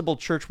visible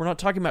church, we're not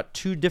talking about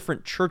two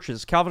different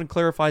churches. Calvin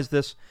clarifies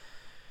this,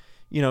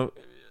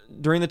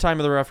 during the time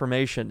of the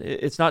Reformation.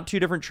 It's not two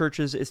different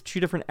churches. It's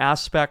two different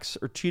aspects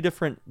or two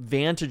different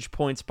vantage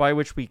points by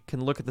which we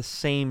can look at the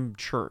same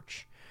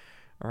church.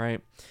 All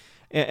right.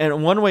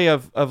 And one way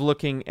of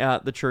looking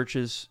at the church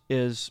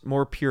is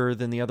more pure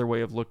than the other way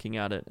of looking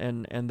at it.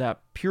 And that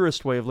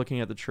purest way of looking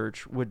at the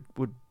church would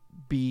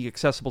be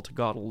accessible to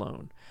God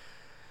alone.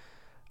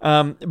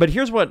 But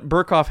here's what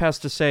Berkhoff has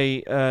to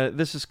say.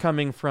 This is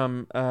coming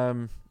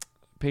from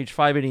page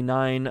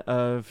 589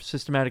 of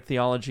Systematic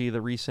Theology,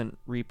 the recent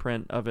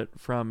reprint of it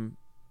from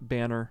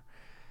Banner.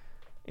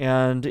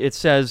 And it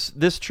says,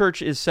 this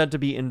church is said to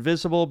be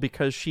invisible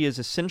because she is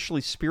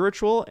essentially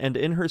spiritual, and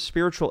in her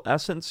spiritual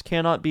essence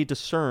cannot be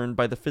discerned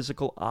by the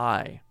physical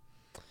eye.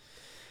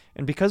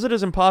 And because it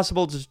is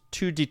impossible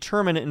to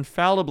determine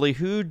infallibly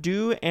who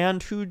do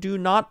and who do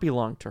not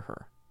belong to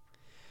her.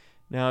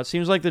 Now, it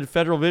seems like the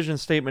Federal Vision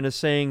Statement is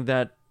saying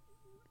that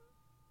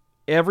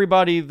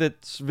everybody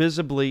that's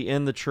visibly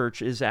in the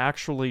church is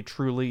actually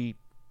truly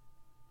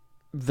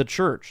the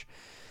church.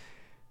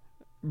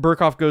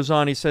 Berkhoff goes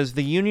on, he says,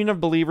 the union of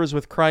believers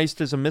with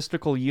Christ is a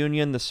mystical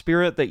union. The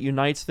spirit that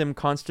unites them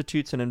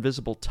constitutes an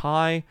invisible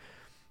tie,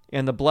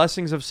 and the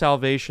blessings of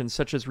salvation,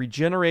 such as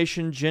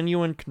regeneration,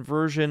 genuine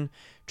conversion,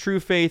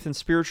 true faith, and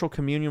spiritual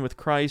communion with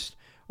Christ,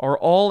 are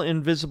all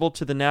invisible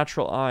to the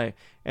natural eye,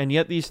 and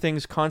yet these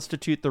things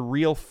constitute the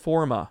real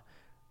forma,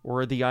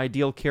 or the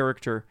ideal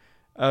character,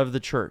 of the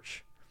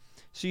church.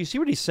 So you see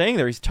what he's saying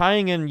there. He's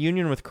tying in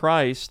union with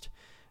Christ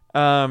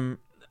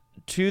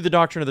to the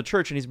doctrine of the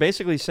church, and he's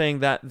basically saying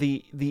that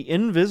the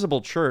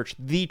invisible church,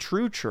 the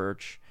true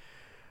church,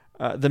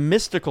 the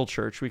mystical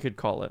church, we could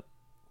call it,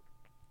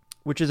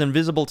 which is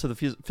invisible to the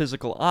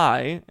physical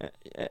eye,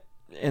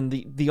 and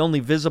the only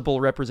visible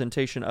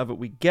representation of it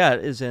we get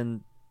is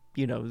in,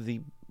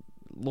 the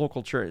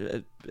local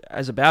church.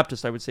 As a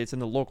Baptist, I would say it's in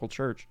the local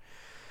church.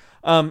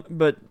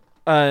 But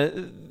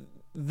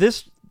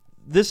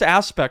this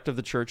aspect of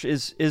the church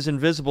is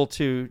invisible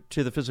to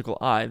the physical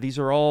eye. These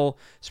are all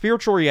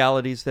spiritual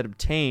realities that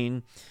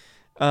obtain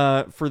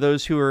for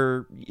those who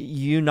are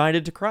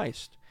united to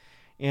Christ.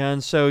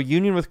 And so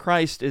union with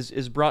Christ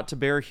is brought to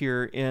bear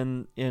here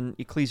in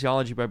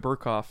ecclesiology by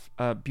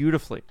Berkhoff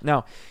beautifully.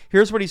 Now,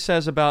 here's what he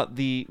says about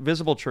the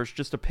visible church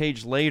just a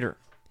page later.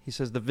 He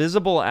says the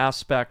visible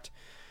aspect,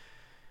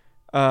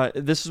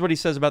 this is what he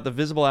says about the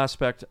visible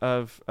aspect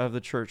of the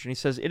church. And he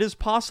says, it is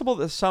possible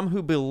that some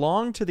who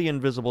belong to the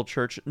invisible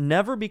church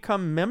never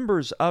become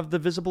members of the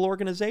visible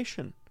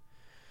organization.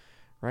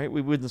 Right?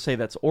 We wouldn't say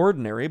that's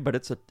ordinary, but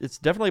it's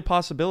definitely a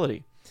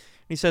possibility.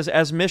 He says,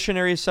 as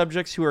missionary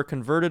subjects who are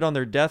converted on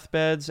their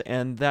deathbeds,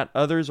 and that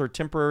others are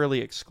temporarily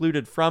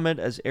excluded from it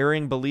as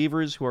erring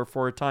believers who are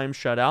for a time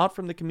shut out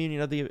from the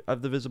communion of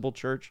the visible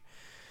church,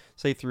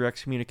 say through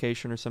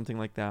excommunication or something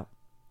like that.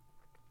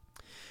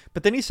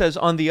 But then he says,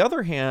 on the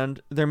other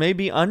hand, there may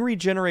be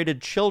unregenerated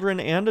children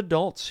and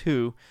adults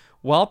who,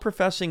 while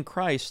professing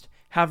Christ,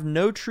 have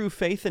no true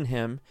faith in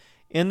him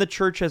in the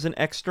church as an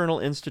external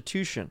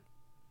institution.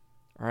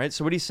 All right,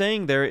 so what he's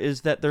saying there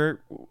is that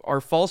there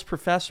are false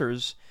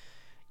professors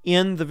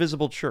in the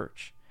visible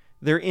church.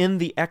 They're in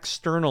the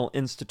external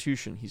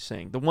institution, he's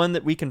saying, the one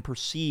that we can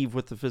perceive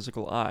with the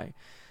physical eye.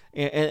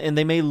 And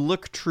they may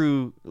look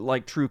true,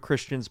 like true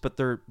Christians, but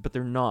they're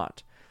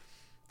not.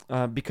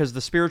 Because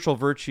the spiritual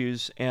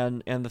virtues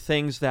and the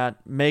things that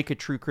make a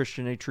true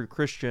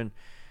Christian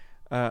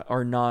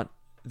are not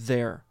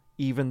there,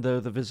 even though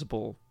they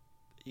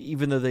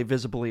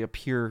visibly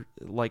appear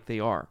like they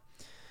are.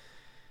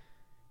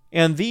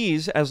 And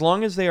these, as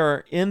long as they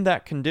are in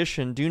that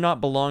condition, do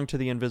not belong to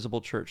the invisible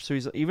church.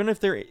 So even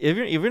if they're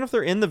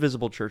in the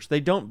visible church,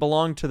 they don't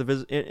belong to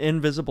the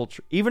invisible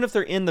church. Even if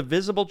they're in the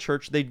visible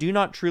church, they do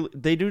not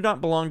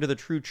belong to the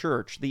true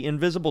church, the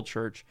invisible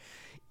church,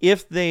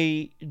 if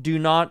they do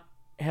not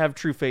have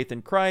true faith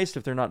in Christ,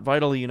 if they're not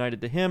vitally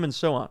united to Him, and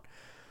so on.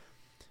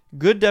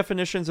 Good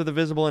definitions of the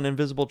visible and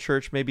invisible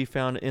church may be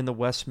found in the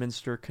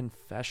Westminster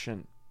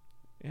Confession.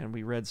 And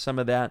we read some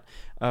of that.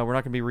 We're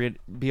not going to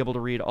be able to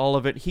read all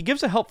of it. He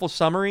gives a helpful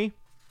summary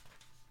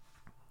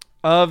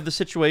of the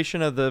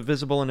situation of the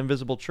visible and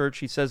invisible church.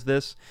 He says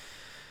this: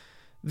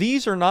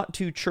 "These are not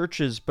two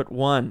churches, but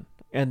one,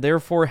 and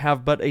therefore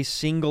have but a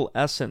single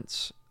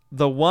essence.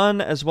 The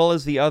one, as well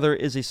as the other,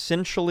 is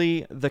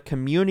essentially the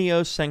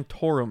communio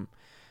sanctorum,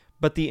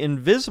 but the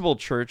invisible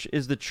church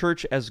is the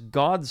church as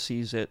God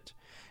sees it,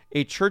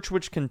 a church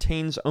which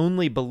contains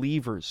only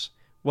believers,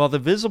 while the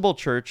visible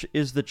church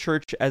is the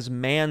church as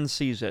man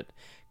sees it,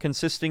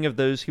 consisting of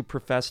those who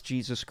profess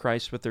Jesus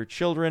Christ with their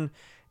children,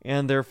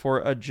 and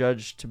therefore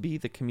adjudged to be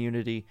the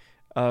community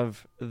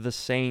of the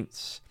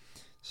saints."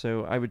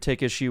 So I would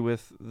take issue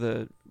with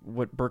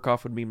what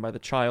Berkhoff would mean by the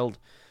child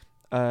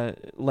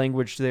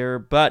language there,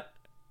 but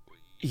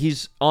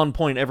he's on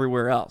point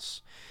everywhere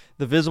else.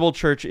 The visible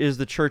church is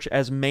the church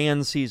as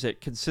man sees it,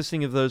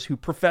 consisting of those who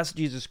profess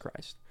Jesus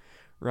Christ,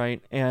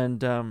 right?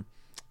 And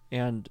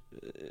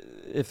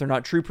if they're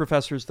not true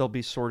professors, they'll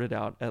be sorted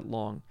out at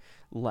long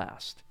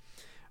last.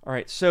 All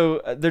right,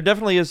 so there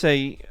definitely is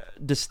a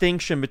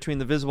distinction between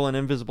the visible and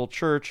invisible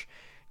church.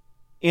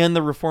 In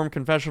the Reformed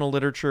confessional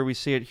literature, we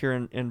see it here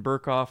in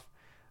Berkhoff.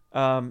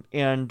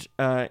 And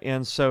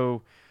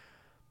so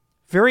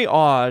very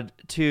odd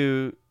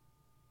to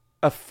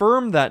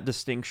affirm that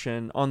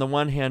distinction on the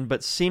one hand,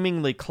 but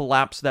seemingly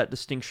collapse that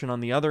distinction on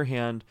the other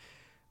hand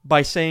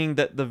by saying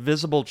that the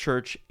visible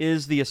church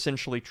is the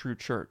essentially true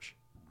church.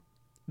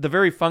 The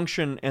very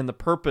function and the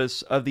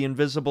purpose of the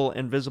invisible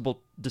and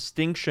visible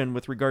distinction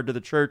with regard to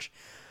the church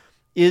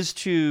is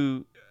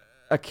to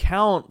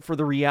account for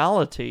the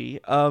reality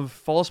of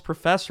false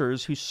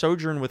professors who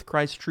sojourn with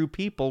Christ's true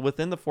people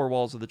within the four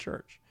walls of the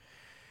church.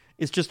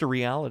 It's just a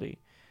reality.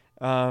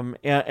 And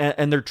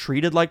they're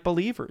treated like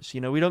believers.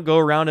 We don't go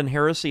around and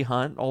heresy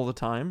hunt all the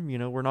time.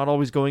 We're not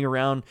always going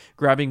around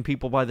grabbing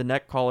people by the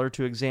neck collar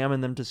to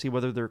examine them to see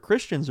whether they're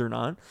Christians or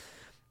not.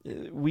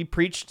 We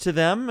preach to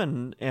them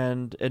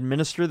and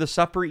administer the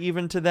supper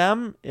even to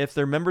them if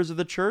they're members of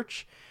the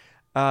church.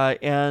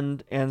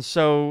 And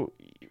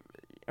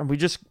we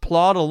just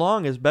plod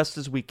along as best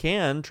as we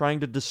can, trying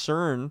to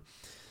discern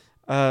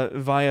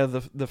via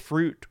the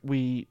fruit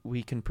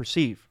we can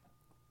perceive.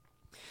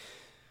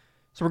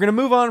 So we're going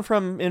to move on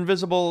from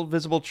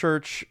visible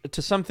church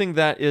to something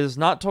that is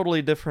not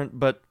totally different,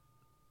 but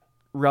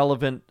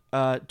relevant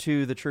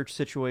to the church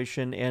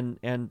situation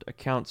and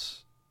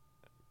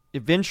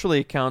eventually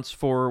accounts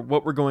for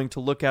what we're going to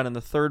look at in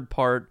the third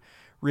part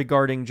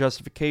regarding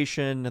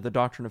justification, the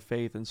doctrine of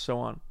faith, and so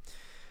on.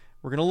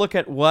 We're going to look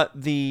at what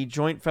the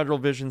Joint Federal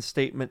Vision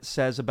Statement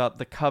says about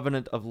the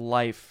covenant of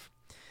life.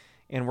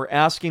 And we're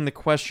asking the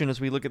question as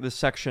we look at this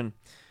section: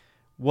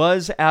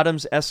 was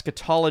Adam's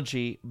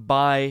eschatology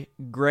by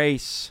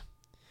grace?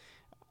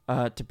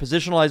 To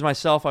positionalize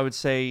myself, I would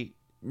say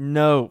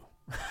no.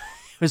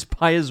 It was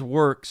by his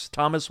works.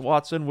 Thomas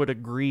Watson would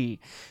agree.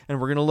 And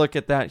we're going to look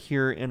at that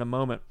here in a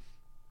moment.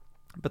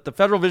 But the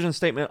Federal Vision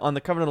Statement on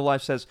the covenant of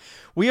life says,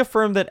 "We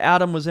affirm that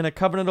Adam was in a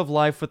covenant of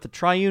life with the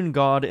triune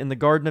God in the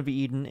Garden of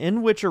Eden,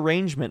 in which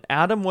arrangement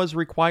Adam was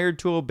required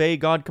to obey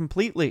God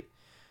completely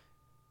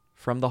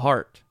from the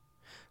heart."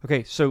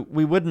 Okay, so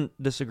we wouldn't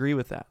disagree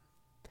with that.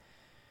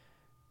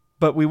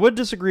 But we would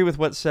disagree with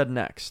what's said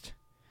next.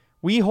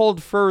 "We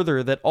hold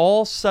further that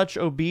all such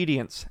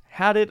obedience,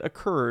 had it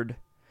occurred,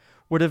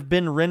 would have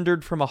been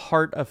rendered from a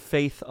heart of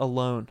faith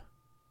alone,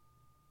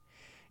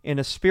 in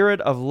a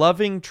spirit of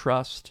loving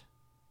trust.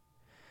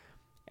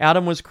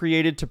 Adam was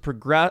created to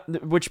progress,"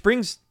 which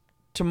brings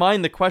to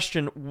mind the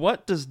question,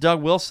 what does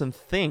Doug Wilson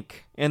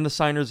think and the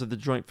signers of the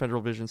Joint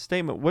Federal Vision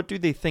Statement? What do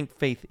they think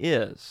faith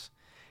is?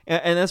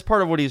 And that's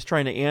part of what he's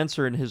trying to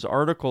answer in his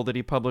article that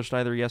he published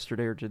either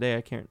yesterday or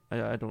today.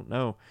 I don't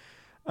know.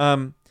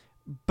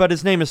 But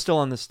his name is still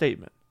on the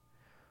statement.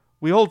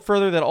 "We hold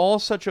further that all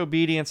such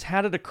obedience,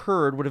 had it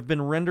occurred, would have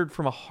been rendered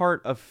from a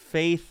heart of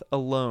faith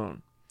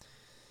alone,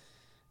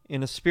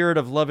 in a spirit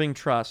of loving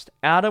trust.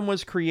 Adam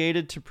was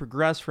created to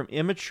progress from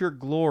immature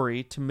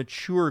glory to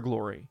mature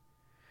glory.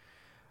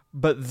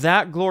 But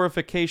that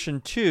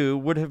glorification, too,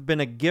 would have been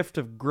a gift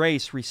of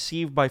grace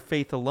received by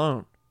faith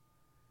alone."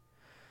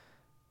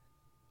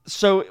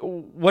 So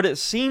what it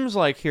seems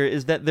like here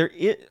is that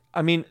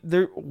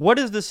what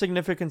is the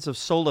significance of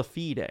sola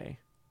fide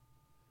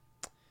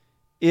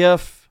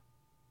if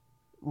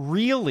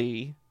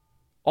really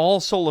all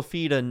sola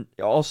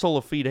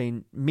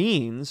fide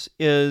means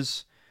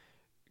is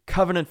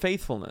covenant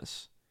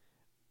faithfulness,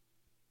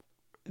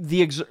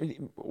 the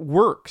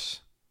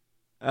works,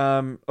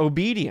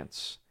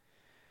 obedience,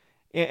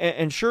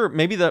 and sure,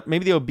 maybe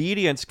the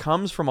obedience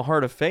comes from a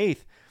heart of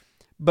faith,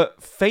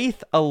 but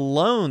faith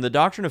alone, the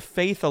doctrine of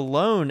faith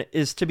alone,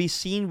 is to be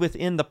seen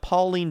within the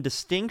Pauline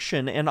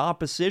distinction and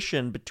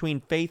opposition between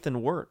faith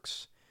and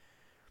works.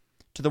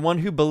 To the one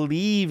who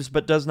believes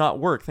but does not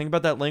work. Think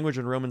about that language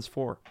in Romans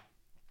 4,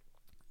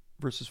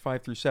 verses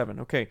 5 through 7.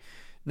 Okay,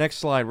 Next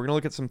slide. We're going to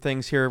look at some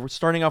things here. We're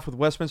starting off with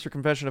Westminster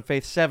Confession of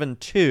Faith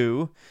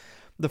 7:2.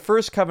 The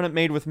first covenant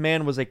made with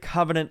man was a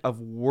covenant of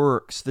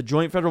works. The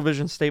Joint Federal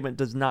Vision Statement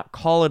does not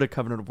call it a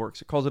covenant of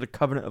works. It calls it a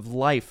covenant of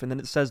life. And then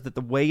it says that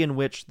the way in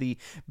which the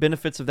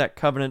benefits of that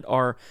covenant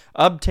are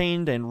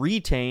obtained and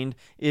retained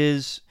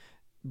is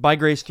by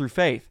grace through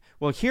faith.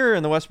 Well, here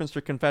in the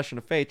Westminster Confession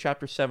of Faith,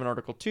 chapter 7,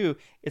 article 2,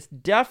 it's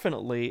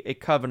definitely a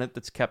covenant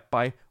that's kept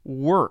by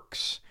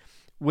works,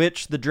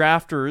 which the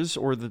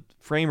drafters or the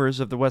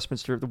framers of the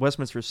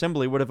Westminster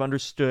Assembly would have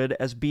understood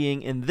as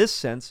being, in this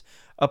sense,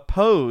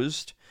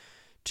 opposed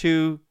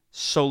to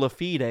sola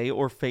fide,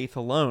 or faith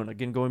alone.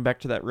 Again, going back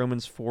to that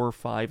Romans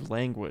 4:5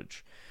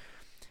 language.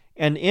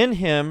 And in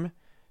him,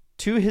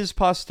 to his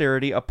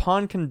posterity,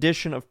 upon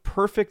condition of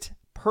perfect,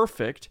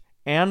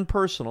 and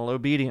personal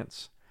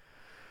obedience.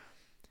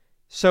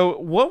 So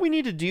what we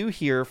need to do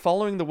here,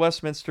 following the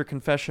Westminster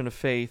Confession of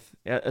Faith,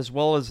 as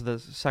well as the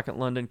Second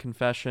London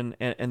Confession,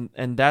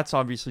 and that's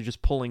obviously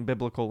just pulling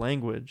biblical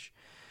language,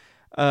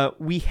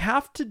 we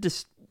have to...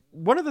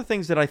 one of the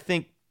things that I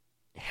think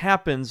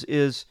happens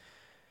is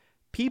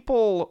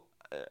people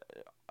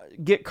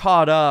get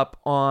caught up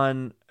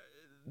on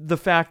the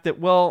fact that,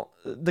 well,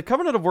 the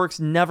covenant of works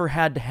never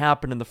had to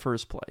happen in the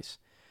first place.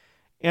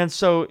 And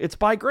so it's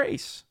by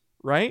grace,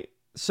 right?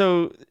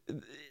 So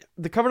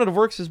the covenant of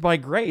works is by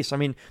grace. I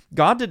mean,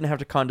 God didn't have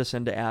to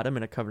condescend to Adam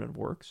in a covenant of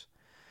works.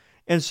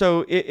 And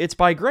so it's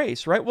by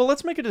grace, right? Well,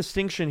 let's make a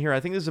distinction here. I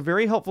think this is a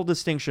very helpful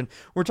distinction.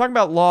 We're talking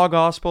about law,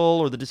 gospel,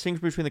 or the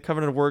distinction between the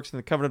covenant of works and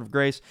the covenant of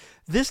grace.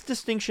 This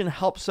distinction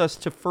helps us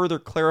to further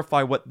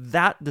clarify what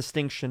that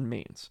distinction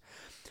means.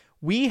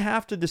 We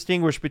have to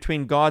distinguish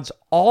between God's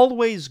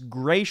always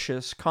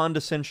gracious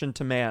condescension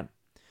to man.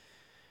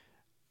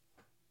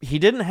 He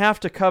didn't have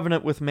to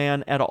covenant with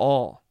man at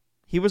all.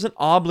 He wasn't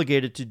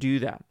obligated to do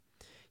that.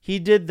 He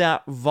did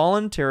that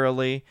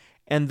voluntarily,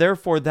 and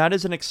therefore that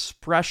is an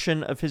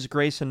expression of his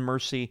grace and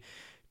mercy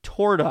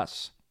toward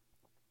us.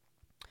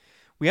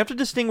 We have to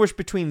distinguish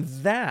between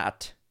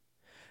that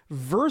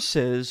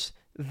versus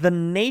the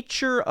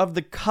nature of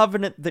the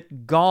covenant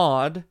that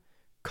God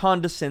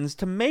condescends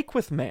to make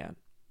with man.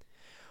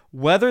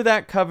 Whether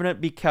that covenant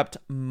be kept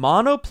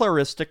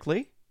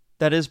monopleristically,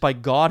 that is by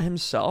God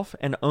himself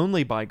and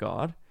only by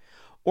God,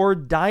 or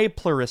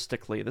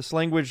dipleristically. This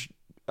language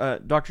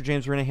Dr.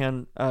 James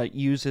Renihan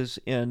uses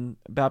in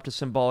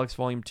Baptist Symbolics,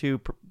 Volume 2,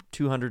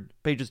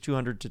 pages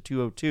 200 to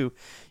 202.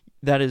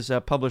 That is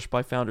published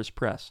by Founders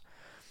Press.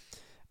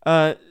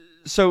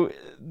 So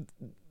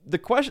the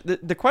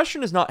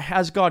question is not,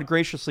 has God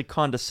graciously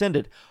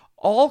condescended?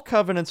 All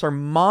covenants are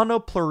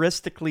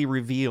monopleristically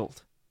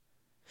revealed.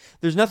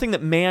 There's nothing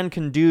that man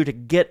can do to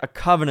get a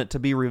covenant to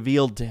be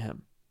revealed to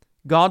him.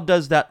 God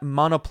does that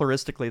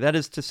monopleristically. That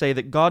is to say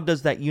that God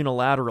does that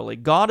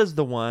unilaterally. God is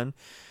the one,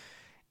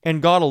 and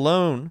God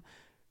alone,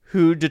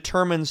 who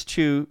determines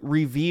to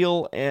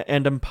reveal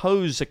and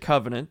impose a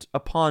covenant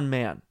upon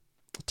man,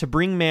 to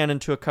bring man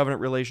into a covenant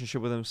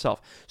relationship with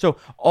himself. So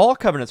all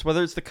covenants,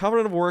 whether it's the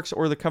covenant of works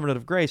or the covenant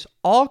of grace,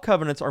 all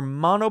covenants are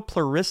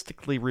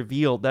monopleristically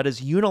revealed. That is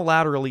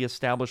unilaterally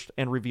established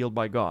and revealed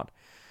by God.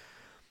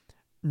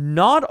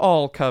 Not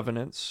all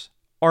covenants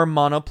are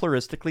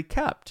monopleristically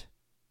kept.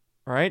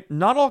 All right?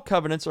 Not all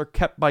covenants are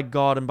kept by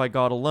God and by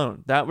God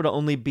alone. That would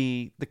only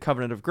be the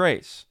covenant of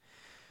grace.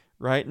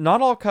 Right?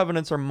 Not all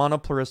covenants are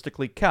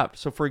monopleristically kept.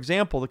 So, for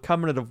example, the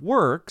covenant of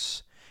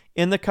works,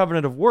 in the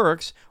covenant of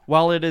works,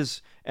 while it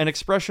is an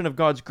expression of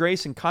God's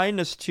grace and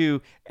kindness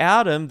to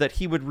Adam that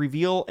he would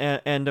reveal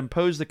and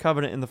impose the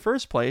covenant in the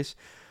first place,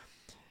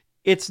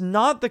 it's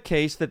not the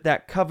case that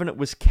that covenant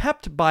was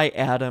kept by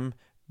Adam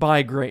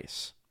by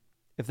grace,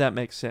 if that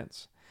makes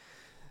sense.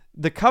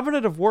 The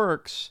covenant of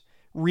works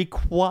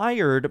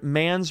required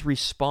man's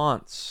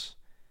response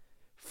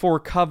for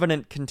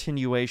covenant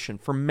continuation,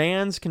 for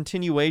man's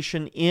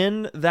continuation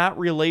in that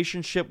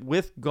relationship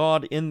with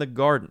God in the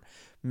garden.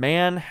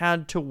 Man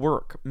had to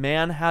work.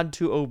 Man had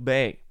to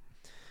obey.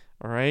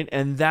 All right?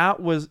 And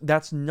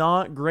that's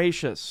not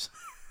gracious.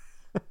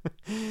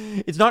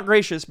 It's not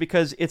gracious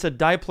because it's a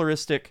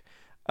dipleristic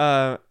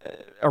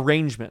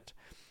arrangement.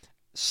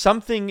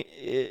 Something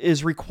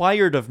is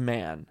required of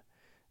man.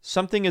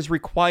 Something is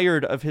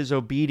required of his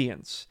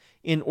obedience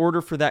in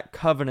order for that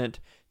covenant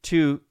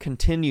to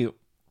continue.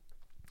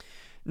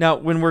 Now,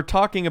 when we're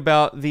talking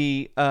about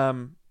the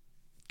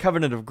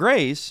covenant of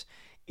grace,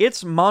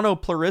 it's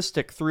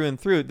monopleristic through and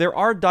through. There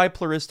are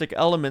dipleristic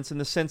elements in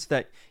the sense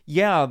that,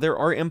 yeah, there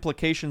are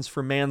implications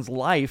for man's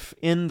life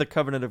in the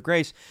covenant of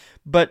grace,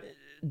 but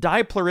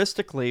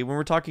dipleristically, when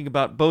we're talking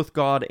about both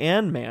God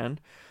and man,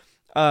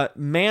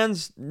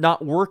 man's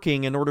not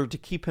working in order to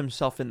keep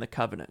himself in the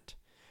covenant,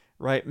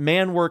 right?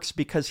 Man works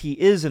because he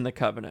is in the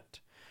covenant.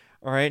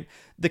 All right.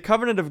 The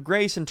covenant of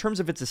grace, in terms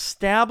of its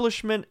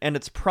establishment and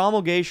its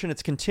promulgation,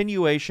 its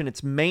continuation,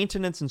 its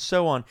maintenance, and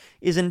so on,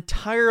 is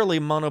entirely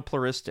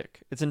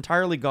monopleristic. It's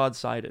entirely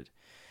God-sided.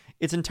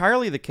 It's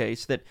entirely the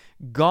case that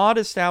God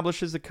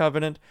establishes the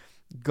covenant.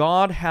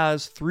 God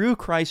has, through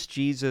Christ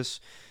Jesus,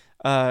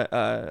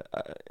 given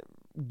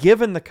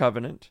the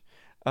covenant.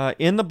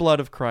 in the blood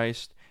of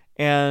Christ,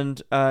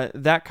 and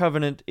that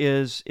covenant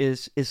is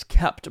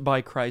kept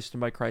by Christ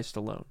and by Christ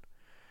alone.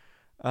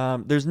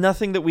 There's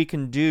nothing that we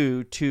can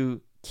do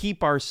to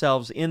keep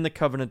ourselves in the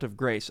covenant of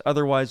grace.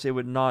 Otherwise, it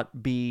would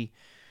not be.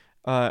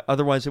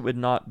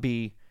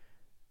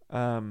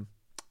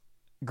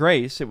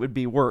 Grace. It would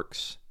be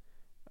works.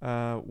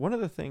 One of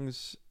the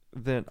things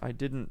that I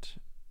didn't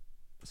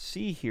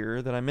see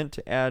here that I meant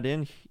to add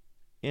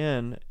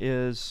in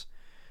is,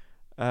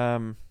 let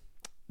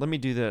me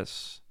do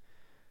this.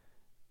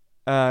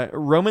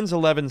 Romans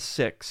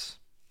 11:6.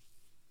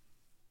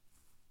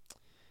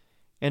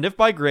 And if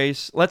by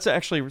grace, let's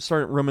actually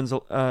start at Romans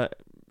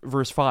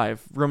verse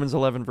 5. Romans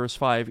 11 verse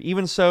 5.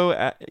 Even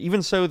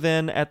so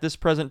then at this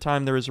present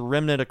time there is a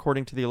remnant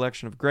according to the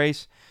election of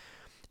grace.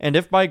 And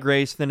if by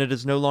grace, then it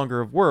is no longer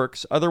of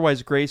works,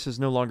 otherwise grace is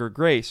no longer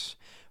grace.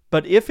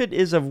 But if it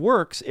is of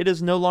works, it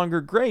is no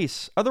longer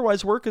grace,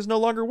 otherwise work is no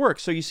longer work.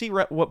 So you see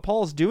what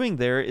Paul's doing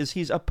there is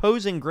he's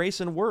opposing grace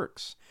and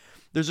works.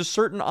 There's a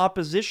certain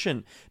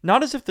opposition,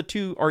 not as if the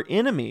two are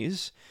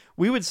enemies.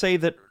 We would say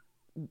that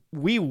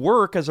we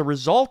work as a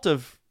result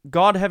of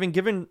God having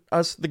given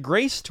us the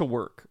grace to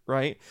work,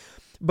 right?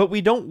 But we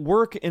don't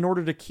work in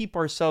order to keep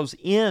ourselves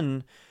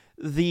in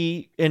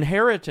the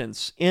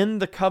inheritance, in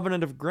the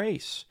covenant of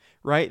grace,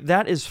 right?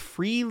 That is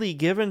freely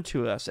given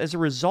to us. As a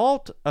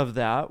result of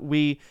that,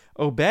 we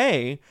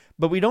obey,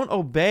 but we don't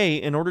obey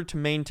in order to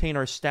maintain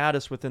our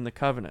status within the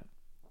covenant.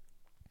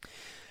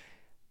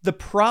 The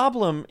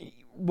problem,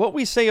 what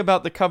we say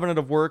about the covenant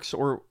of works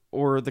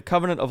or the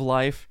covenant of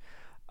life,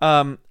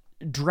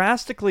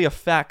 drastically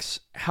affects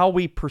how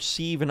we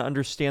perceive and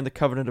understand the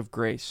covenant of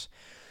grace.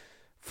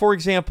 For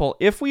example,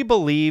 if we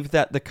believe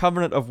that the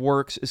covenant of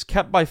works is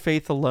kept by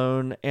faith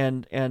alone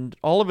and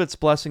all of its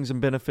blessings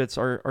and benefits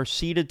are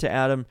ceded to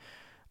Adam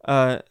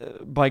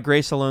by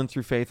grace alone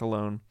through faith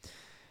alone,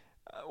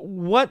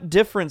 what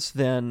difference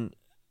then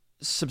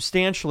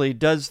substantially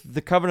does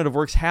the covenant of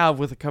works have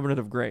with the covenant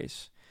of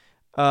grace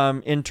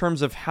in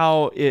terms of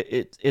how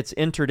it's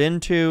entered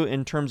into,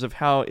 in terms of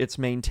how it's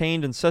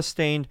maintained and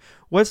sustained?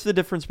 What's the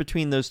difference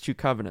between those two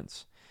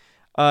covenants?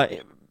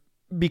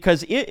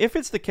 Because if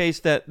it's the case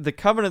that the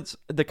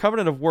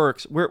covenant of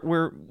works,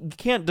 you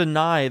can't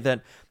deny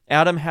that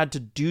Adam had to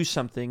do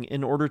something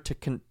in order to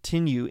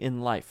continue in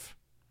life.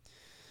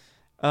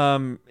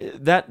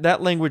 That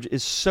language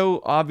is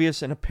so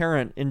obvious and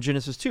apparent in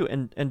Genesis 2,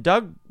 and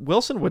Doug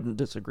Wilson wouldn't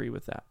disagree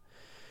with that,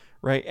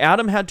 right?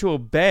 Adam had to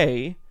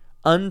obey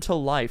unto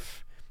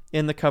life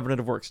in the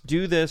covenant of works.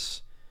 Do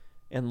this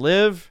and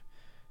live.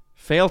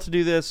 Fail to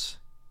do this,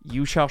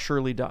 you shall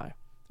surely die.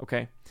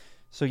 Okay,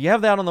 so you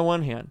have that on the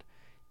one hand.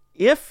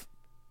 If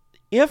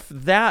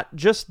that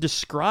just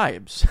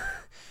describes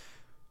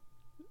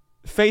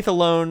faith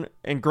alone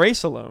and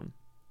grace alone,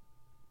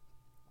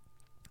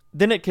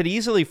 then it could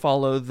easily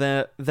follow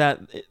that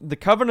the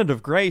covenant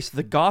of grace,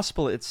 the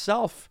gospel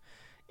itself,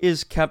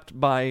 is kept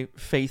by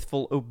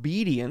faithful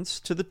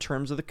obedience to the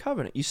terms of the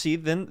covenant. You see,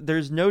 then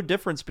there's no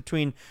difference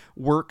between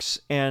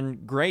works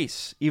and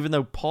grace, even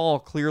though Paul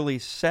clearly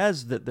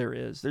says that there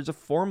is. There's a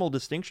formal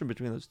distinction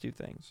between those two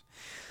things.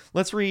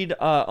 Let's read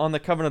on the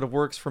covenant of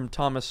works from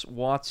Thomas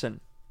Watson.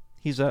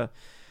 He's a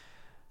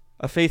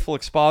faithful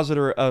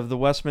expositor of the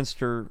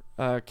Westminster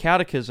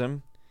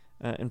Catechism.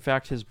 In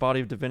fact, his body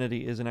of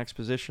divinity is an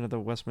exposition of the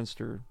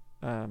Westminster,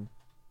 I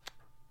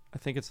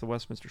think it's the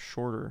Westminster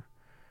Shorter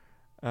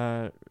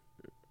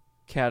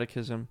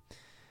Catechism.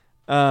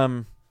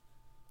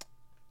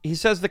 He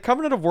says, the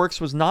covenant of works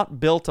was not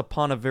built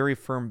upon a very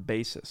firm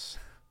basis,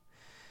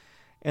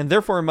 and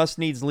therefore must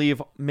needs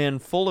leave men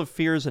full of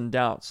fears and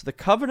doubts. The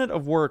covenant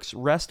of works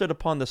rested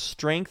upon the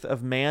strength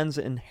of man's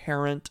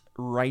inherent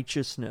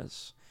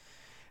righteousness.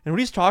 And what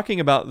he's talking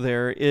about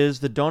there is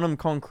the donum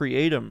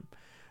concreatum,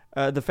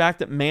 the fact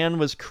that man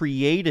was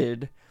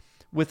created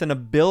with an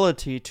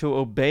ability to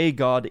obey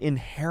God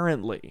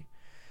inherently.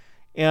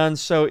 And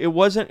so it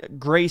wasn't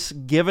grace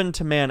given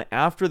to man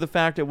after the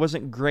fact. It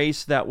wasn't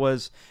grace that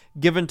was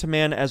given to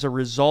man as a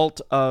result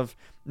of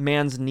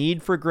man's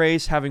need for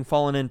grace, having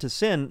fallen into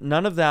sin.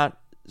 None of that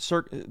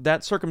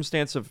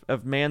circumstance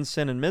of man's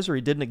sin and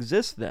misery didn't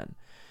exist then.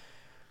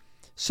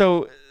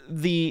 So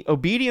the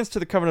obedience to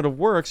the covenant of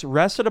works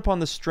rested upon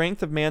the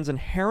strength of man's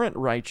inherent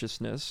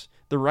righteousness,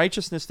 the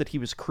righteousness that he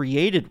was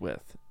created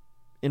with,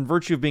 in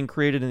virtue of being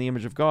created in the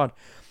image of God,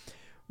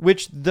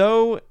 which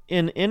though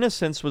in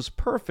innocence was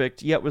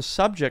perfect, yet was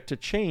subject to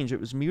change. It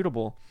was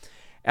mutable.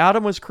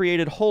 Adam was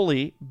created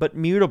holy, but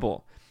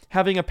mutable,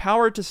 having a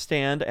power to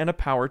stand and a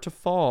power to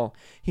fall.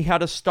 He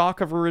had a stock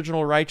of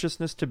original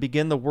righteousness to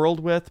begin the world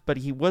with, but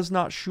he was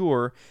not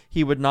sure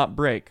he would not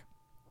break.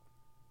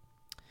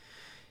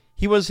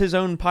 He was his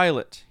own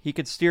pilot. He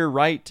could steer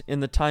right in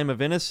the time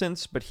of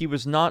innocence, but he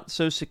was not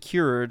so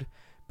secured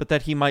but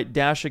that he might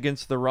dash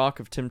against the rock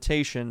of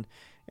temptation,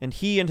 and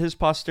he and his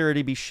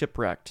posterity be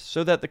shipwrecked,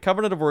 so that the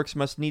covenant of works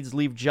must needs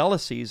leave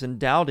jealousies and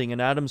doubting in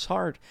Adam's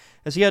heart,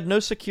 as he had no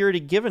security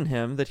given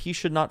him that he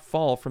should not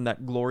fall from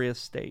that glorious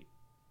state.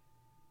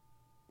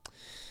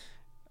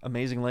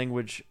 Amazing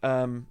language.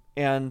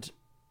 And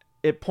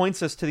it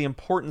points us to the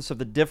importance of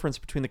the difference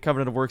between the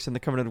covenant of works and the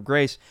covenant of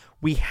grace.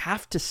 We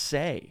have to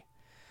say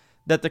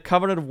that the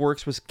covenant of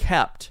works was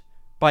kept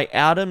by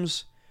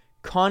Adam's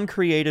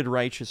concreated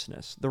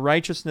righteousness, the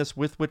righteousness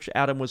with which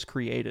Adam was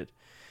created,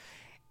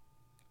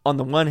 on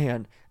the one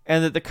hand,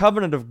 and that the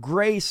covenant of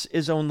grace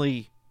is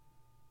only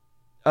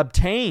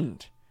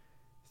obtained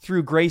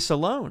through grace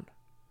alone,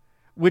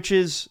 which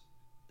is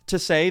to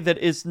say that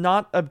it's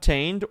not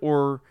obtained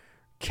or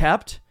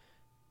kept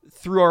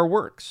through our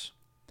works.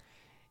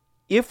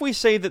 If we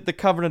say that the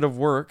covenant of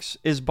works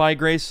is by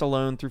grace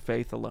alone through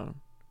faith alone,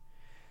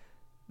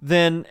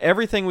 then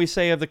everything we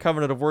say of the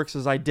covenant of works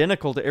is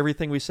identical to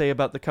everything we say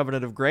about the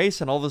covenant of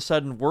grace, and all of a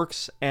sudden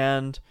works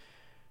and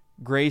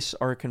grace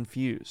are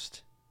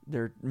confused.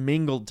 They're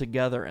mingled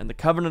together, and the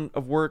covenant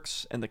of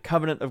works and the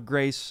covenant of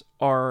grace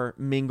are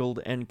mingled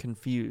and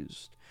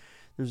confused.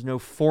 There's no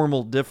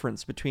formal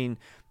difference between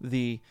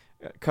the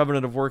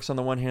covenant of works on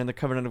the one hand and the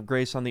covenant of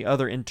grace on the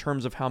other in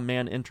terms of how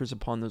man enters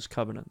upon those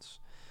covenants.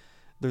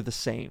 They're the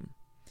same.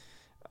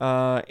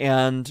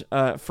 And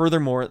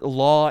furthermore,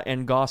 law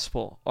and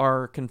gospel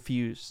are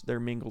confused. They're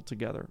mingled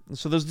together. And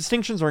so those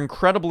distinctions are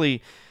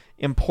incredibly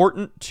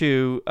important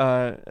to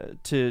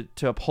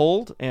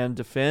uphold and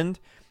defend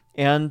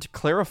and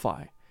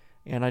clarify.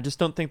 And I just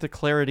don't think the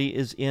clarity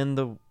is in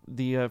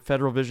the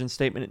Federal Vision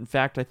Statement. In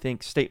fact, I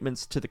think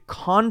statements to the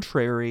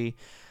contrary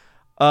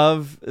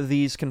of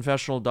these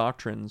confessional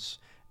doctrines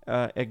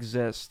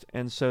exist.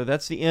 And so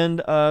that's the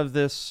end of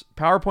this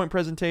PowerPoint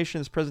presentation.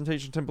 This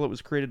presentation template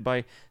was created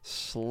by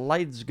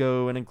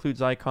Slidesgo and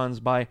includes icons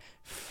by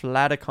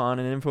Flaticon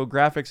and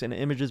infographics and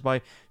images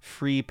by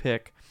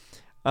FreePic.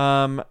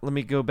 Let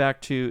me go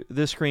back to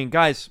this screen.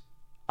 Guys,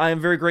 I am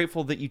very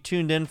grateful that you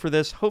tuned in for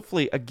this.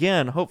 Hopefully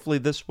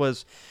this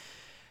was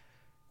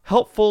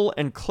helpful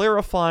and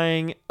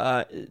clarifying,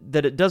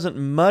 that it doesn't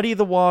muddy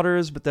the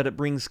waters, but that it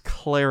brings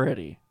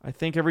clarity. I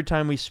think every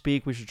time we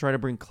speak, we should try to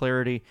bring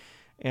clarity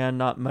and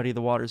not muddy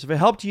the waters. If it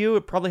helped you,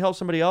 it probably helped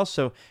somebody else,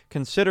 so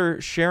consider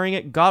sharing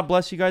it. God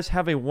bless you guys.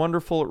 Have a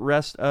wonderful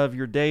rest of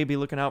your day. Be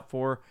looking out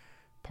for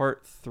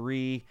part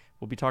 3.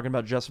 We'll be talking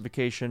about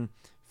justification,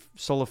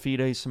 sola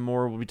fide, some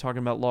more. We'll be talking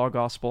about law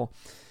gospel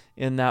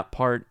in that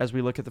part as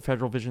we look at the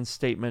Federal Vision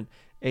Statement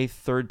a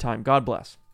third time. God bless.